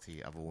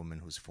quality of a woman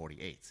who's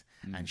 48,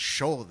 and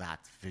show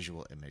that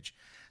visual image.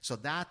 So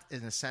that,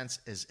 in a sense,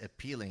 is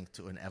appealing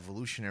to an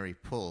evolutionary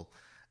pull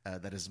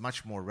that is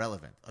much more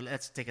relevant.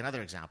 Let's take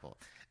another example.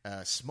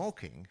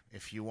 Smoking,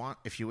 if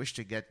you wish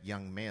to get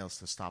young males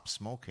to stop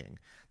smoking,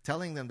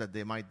 telling them that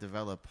they might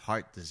develop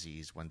heart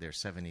disease when they're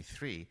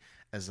 73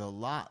 is a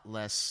lot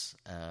less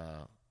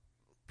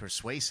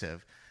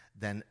persuasive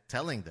than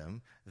telling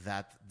them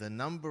that the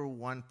number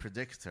one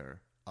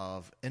predictor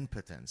of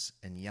impotence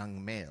in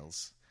young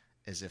males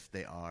is if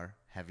they are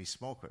heavy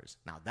smokers.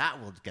 Now, that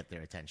will get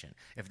their attention.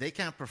 If they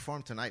can't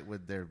perform tonight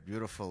with their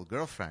beautiful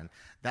girlfriend,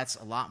 that's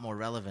a lot more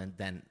relevant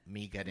than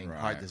me getting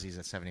heart disease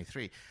at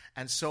 73.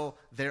 And so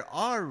there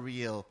are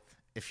real,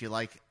 if you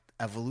like,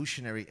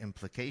 evolutionary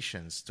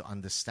implications to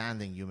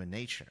understanding human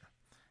nature.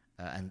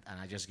 And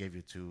I just gave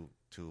you two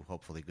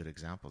hopefully good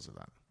examples of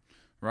that.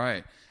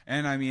 Right.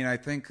 And I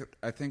think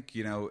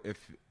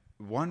if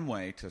one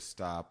way to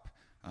stop,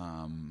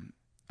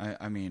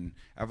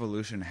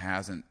 evolution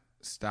hasn't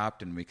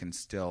stopped, and we can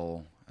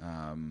still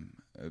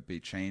be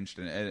changed.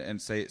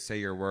 And say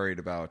you're worried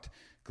about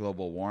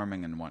global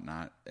warming and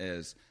whatnot,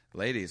 is,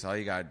 ladies, all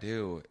you got to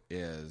do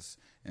is,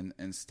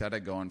 instead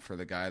of going for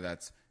the guy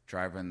that's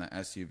driving the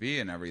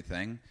SUV and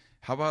everything,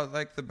 how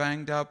about the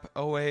banged up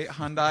 08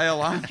 Hyundai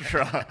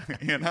Elantra?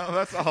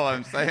 That's all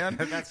I'm saying.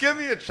 Give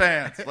me a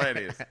chance,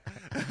 ladies.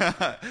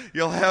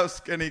 You'll have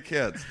skinny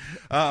kids.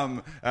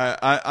 On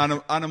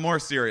a more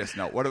serious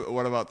note,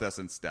 what about this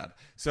instead?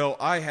 So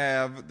I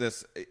have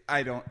this.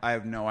 I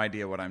have no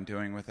idea what I'm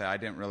doing with it. I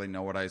didn't really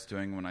know what I was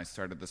doing when I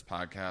started this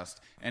podcast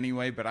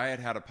anyway. But I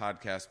had a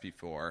podcast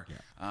before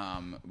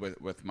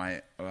with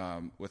my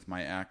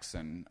ex,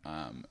 and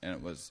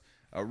it was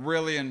a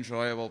really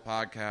enjoyable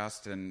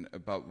podcast,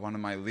 but one of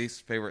my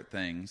least favorite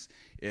things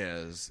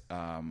is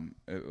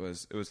it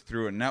was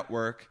through a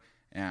network,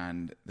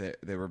 and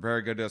they were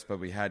very good to us,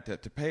 but we had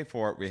to pay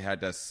for it. We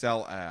had to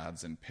sell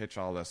ads and pitch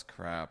all this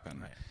crap,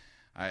 and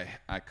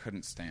I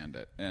couldn't stand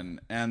it.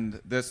 And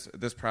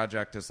this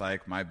project is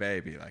like my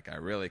baby. I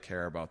really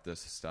care about this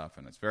stuff,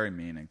 and it's very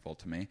meaningful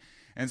to me.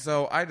 And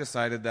so I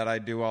decided that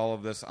I'd do all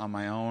of this on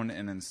my own,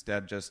 and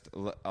instead just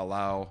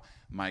allow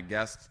my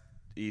guest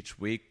each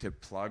week to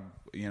plug,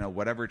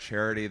 whatever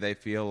charity they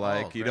feel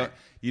like. great.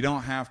 You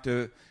don't have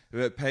to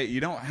pay. You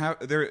don't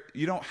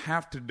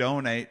have to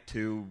donate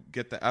to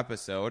get the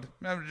episode.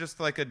 Just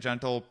like a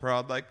gentle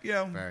prod, like,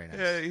 Very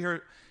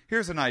nice.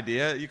 here's an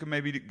idea. You can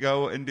maybe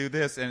go and do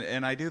this.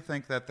 And I do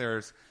think that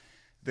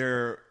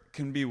there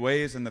can be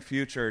ways in the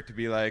future to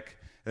be like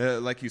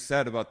you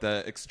said about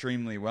the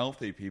extremely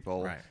wealthy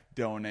people Right.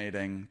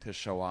 donating to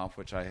show off,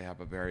 which I have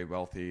a very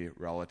wealthy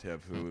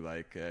relative who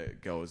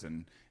goes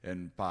and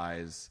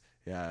buys,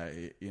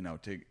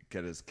 to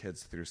get his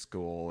kids through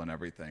school and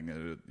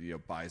everything,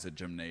 buys a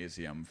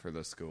gymnasium for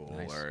the school.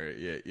 Nice.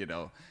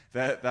 Or,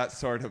 that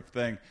sort of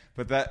thing.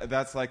 But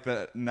that's like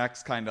the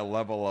next kind of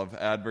level of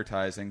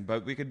advertising.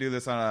 But we could do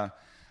this on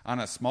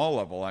a small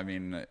level. I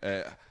mean,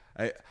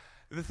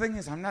 the thing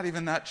is, I'm not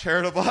even that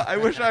charitable. I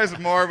wish I was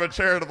more of a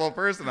charitable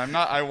person. I'm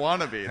not. I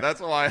want to be. That's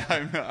why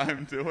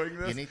I'm doing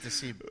this. You need to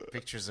see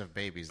pictures of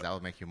babies. That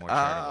will make you more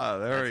charitable.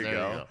 There you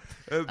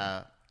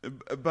go.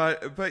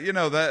 But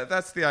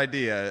that's the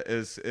idea.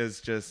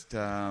 Is just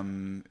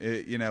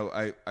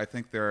I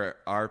think there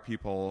are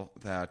people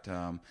that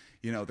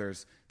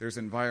there's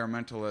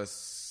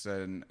environmentalists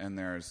and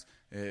there's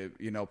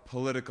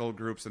political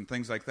groups and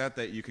things like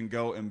that you can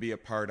go and be a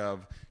part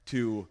of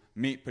to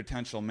meet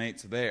potential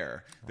mates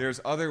there. There's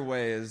other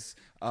ways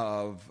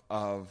of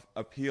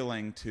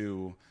appealing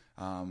to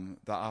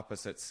the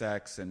opposite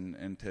sex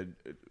and to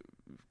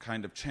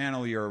kind of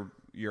channel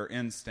your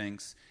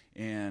instincts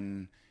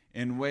in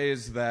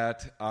ways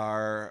that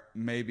are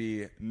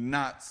maybe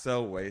not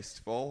so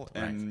wasteful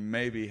Right. and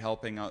maybe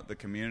helping out the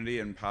community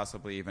and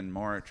possibly even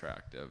more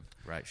attractive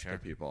Right, sure. to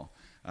people.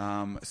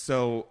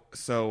 So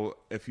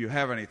if you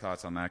have any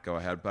thoughts on that, go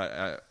ahead.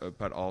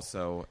 But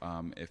also,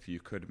 if you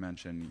could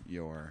mention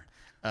your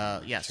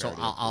Yeah, so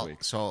charity of the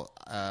week.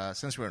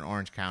 since we're in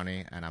Orange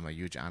County and I'm a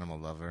huge animal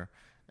lover,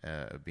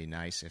 it'd be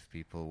nice if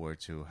people were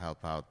to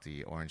help out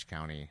the Orange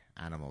County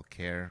Animal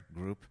Care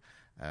Group.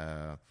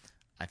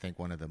 I think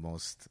one of the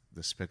most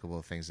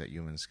despicable things that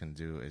humans can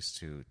do is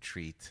to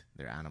treat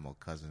their animal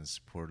cousins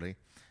poorly.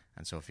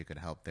 And so if you could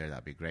help there,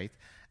 that'd be great.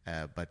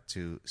 But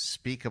to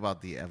speak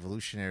about the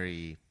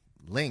evolutionary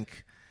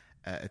link,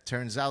 it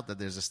turns out that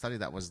there's a study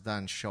that was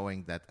done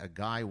showing that a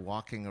guy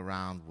walking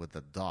around with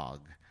a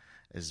dog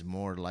is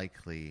more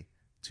likely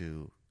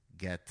to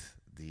get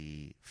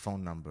the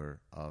phone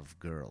number of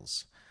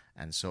girls.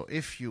 And so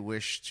if you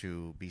wish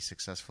to be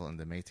successful in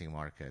the mating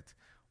market,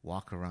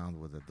 walk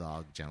around with a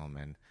dog,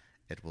 gentlemen.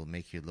 It will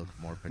make you look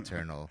more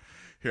paternal.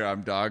 Here,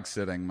 I'm dog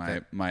sitting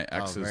my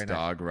ex's very nice.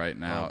 dog right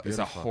now. Oh, It's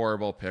a beautiful.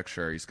 horrible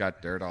picture. He's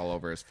got dirt all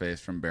over his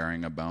face from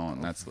burying a bone.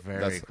 That's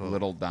very cool.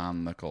 little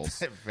Don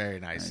Nichols. Very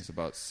And nice. he's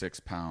about 6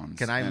 pounds.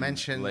 Can I And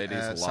mention ladies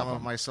love some of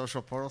him. my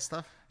social portal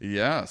stuff?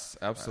 Yes,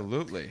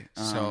 absolutely.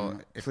 so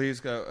Please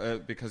go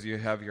because you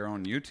have your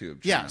own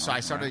YouTube channel. Yeah, so I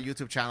started right? a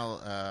YouTube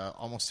channel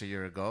almost a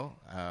year ago.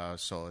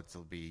 So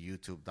it'll be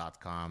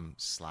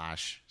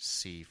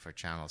youtube.com/C for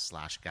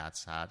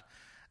channel/GadSad.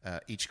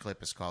 Each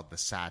clip is called The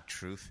Sad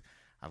Truth.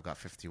 I've got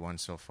 51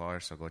 so far,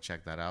 so go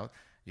check that out.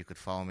 You could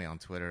follow me on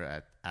Twitter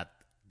at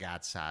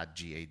GadSaad,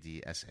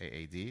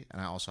 GADSAAD.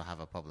 And I also have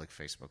a public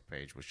Facebook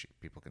page, which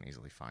people can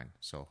easily find.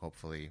 So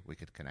hopefully we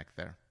could connect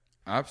there.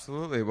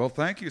 Absolutely. Well,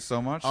 thank you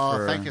so much. Oh,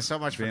 for thank you so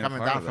much for being a coming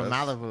part down of from this.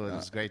 Malibu. It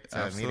was great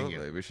Absolutely.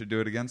 meeting you. We should do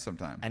it again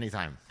sometime.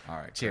 Anytime. All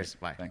right. Cheers.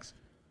 great. Bye. Thanks.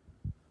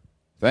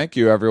 Thank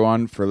you,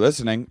 everyone, for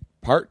listening.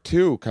 Part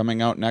 2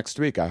 coming out next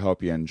week. I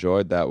hope you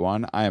enjoyed that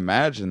one. I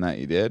imagine that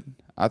you did.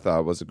 I thought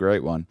it was a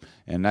great one.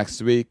 And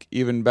next week,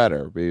 even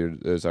better.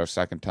 It was our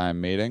second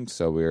time meeting,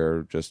 so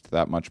we're just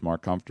that much more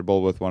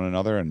comfortable with one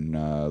another and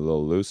a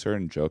little looser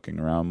and joking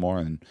around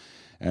more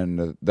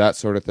and that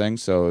sort of thing.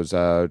 So it was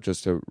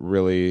just a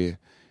really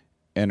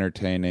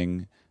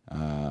entertaining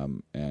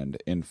and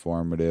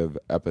informative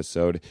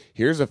episode.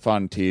 Here's a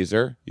fun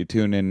teaser. You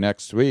tune in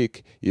next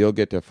week, you'll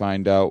get to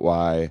find out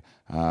why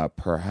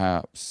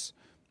perhaps,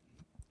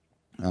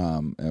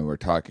 and we're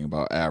talking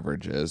about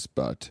averages,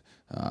 but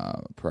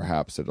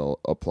perhaps it'll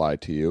apply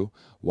to you,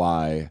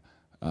 why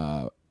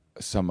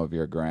some of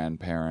your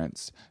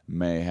grandparents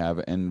may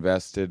have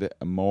invested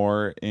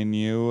more in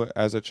you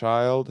as a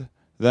child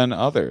than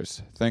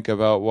others. Think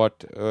about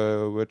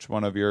which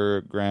one of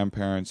your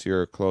grandparents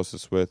you're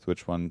closest with,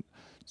 which one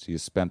you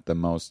spent the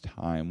most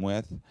time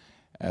with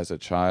as a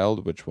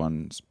child, which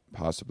ones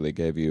possibly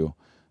gave you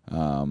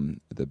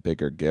the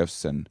bigger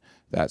gifts and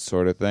that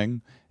sort of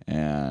thing.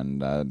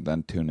 And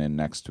then tune in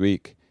next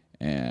week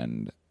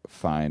and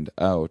find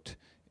out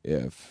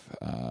if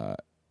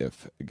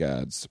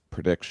God's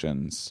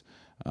predictions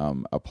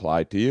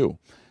apply to you.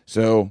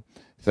 So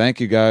thank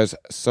you guys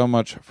so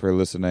much for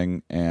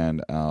listening,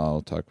 and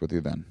I'll talk with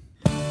you then.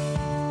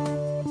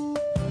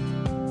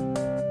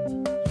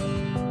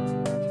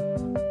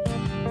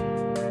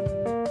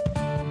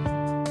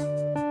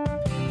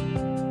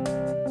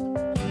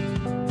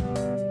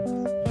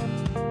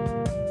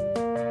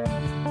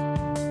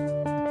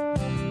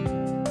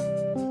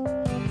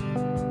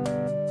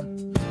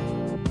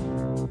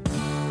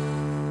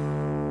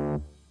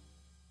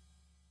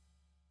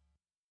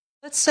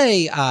 Let's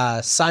say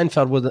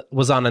Seinfeld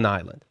was on an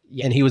island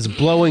and he was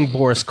blowing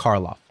Boris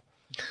Karloff.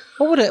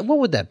 What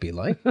would that be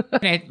like?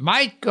 It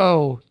might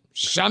go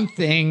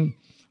something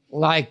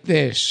like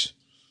this.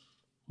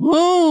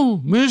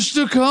 Oh,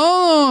 Mr.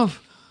 Karloff,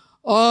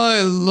 I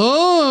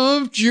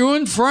loved you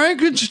in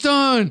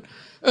Frankenstein,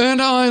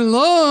 and I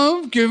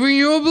love giving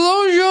you a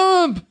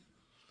blowjob.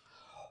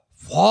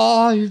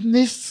 Why,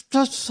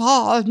 Mr.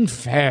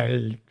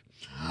 Seinfeld,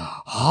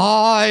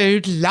 I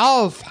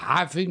love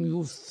having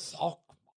you fuck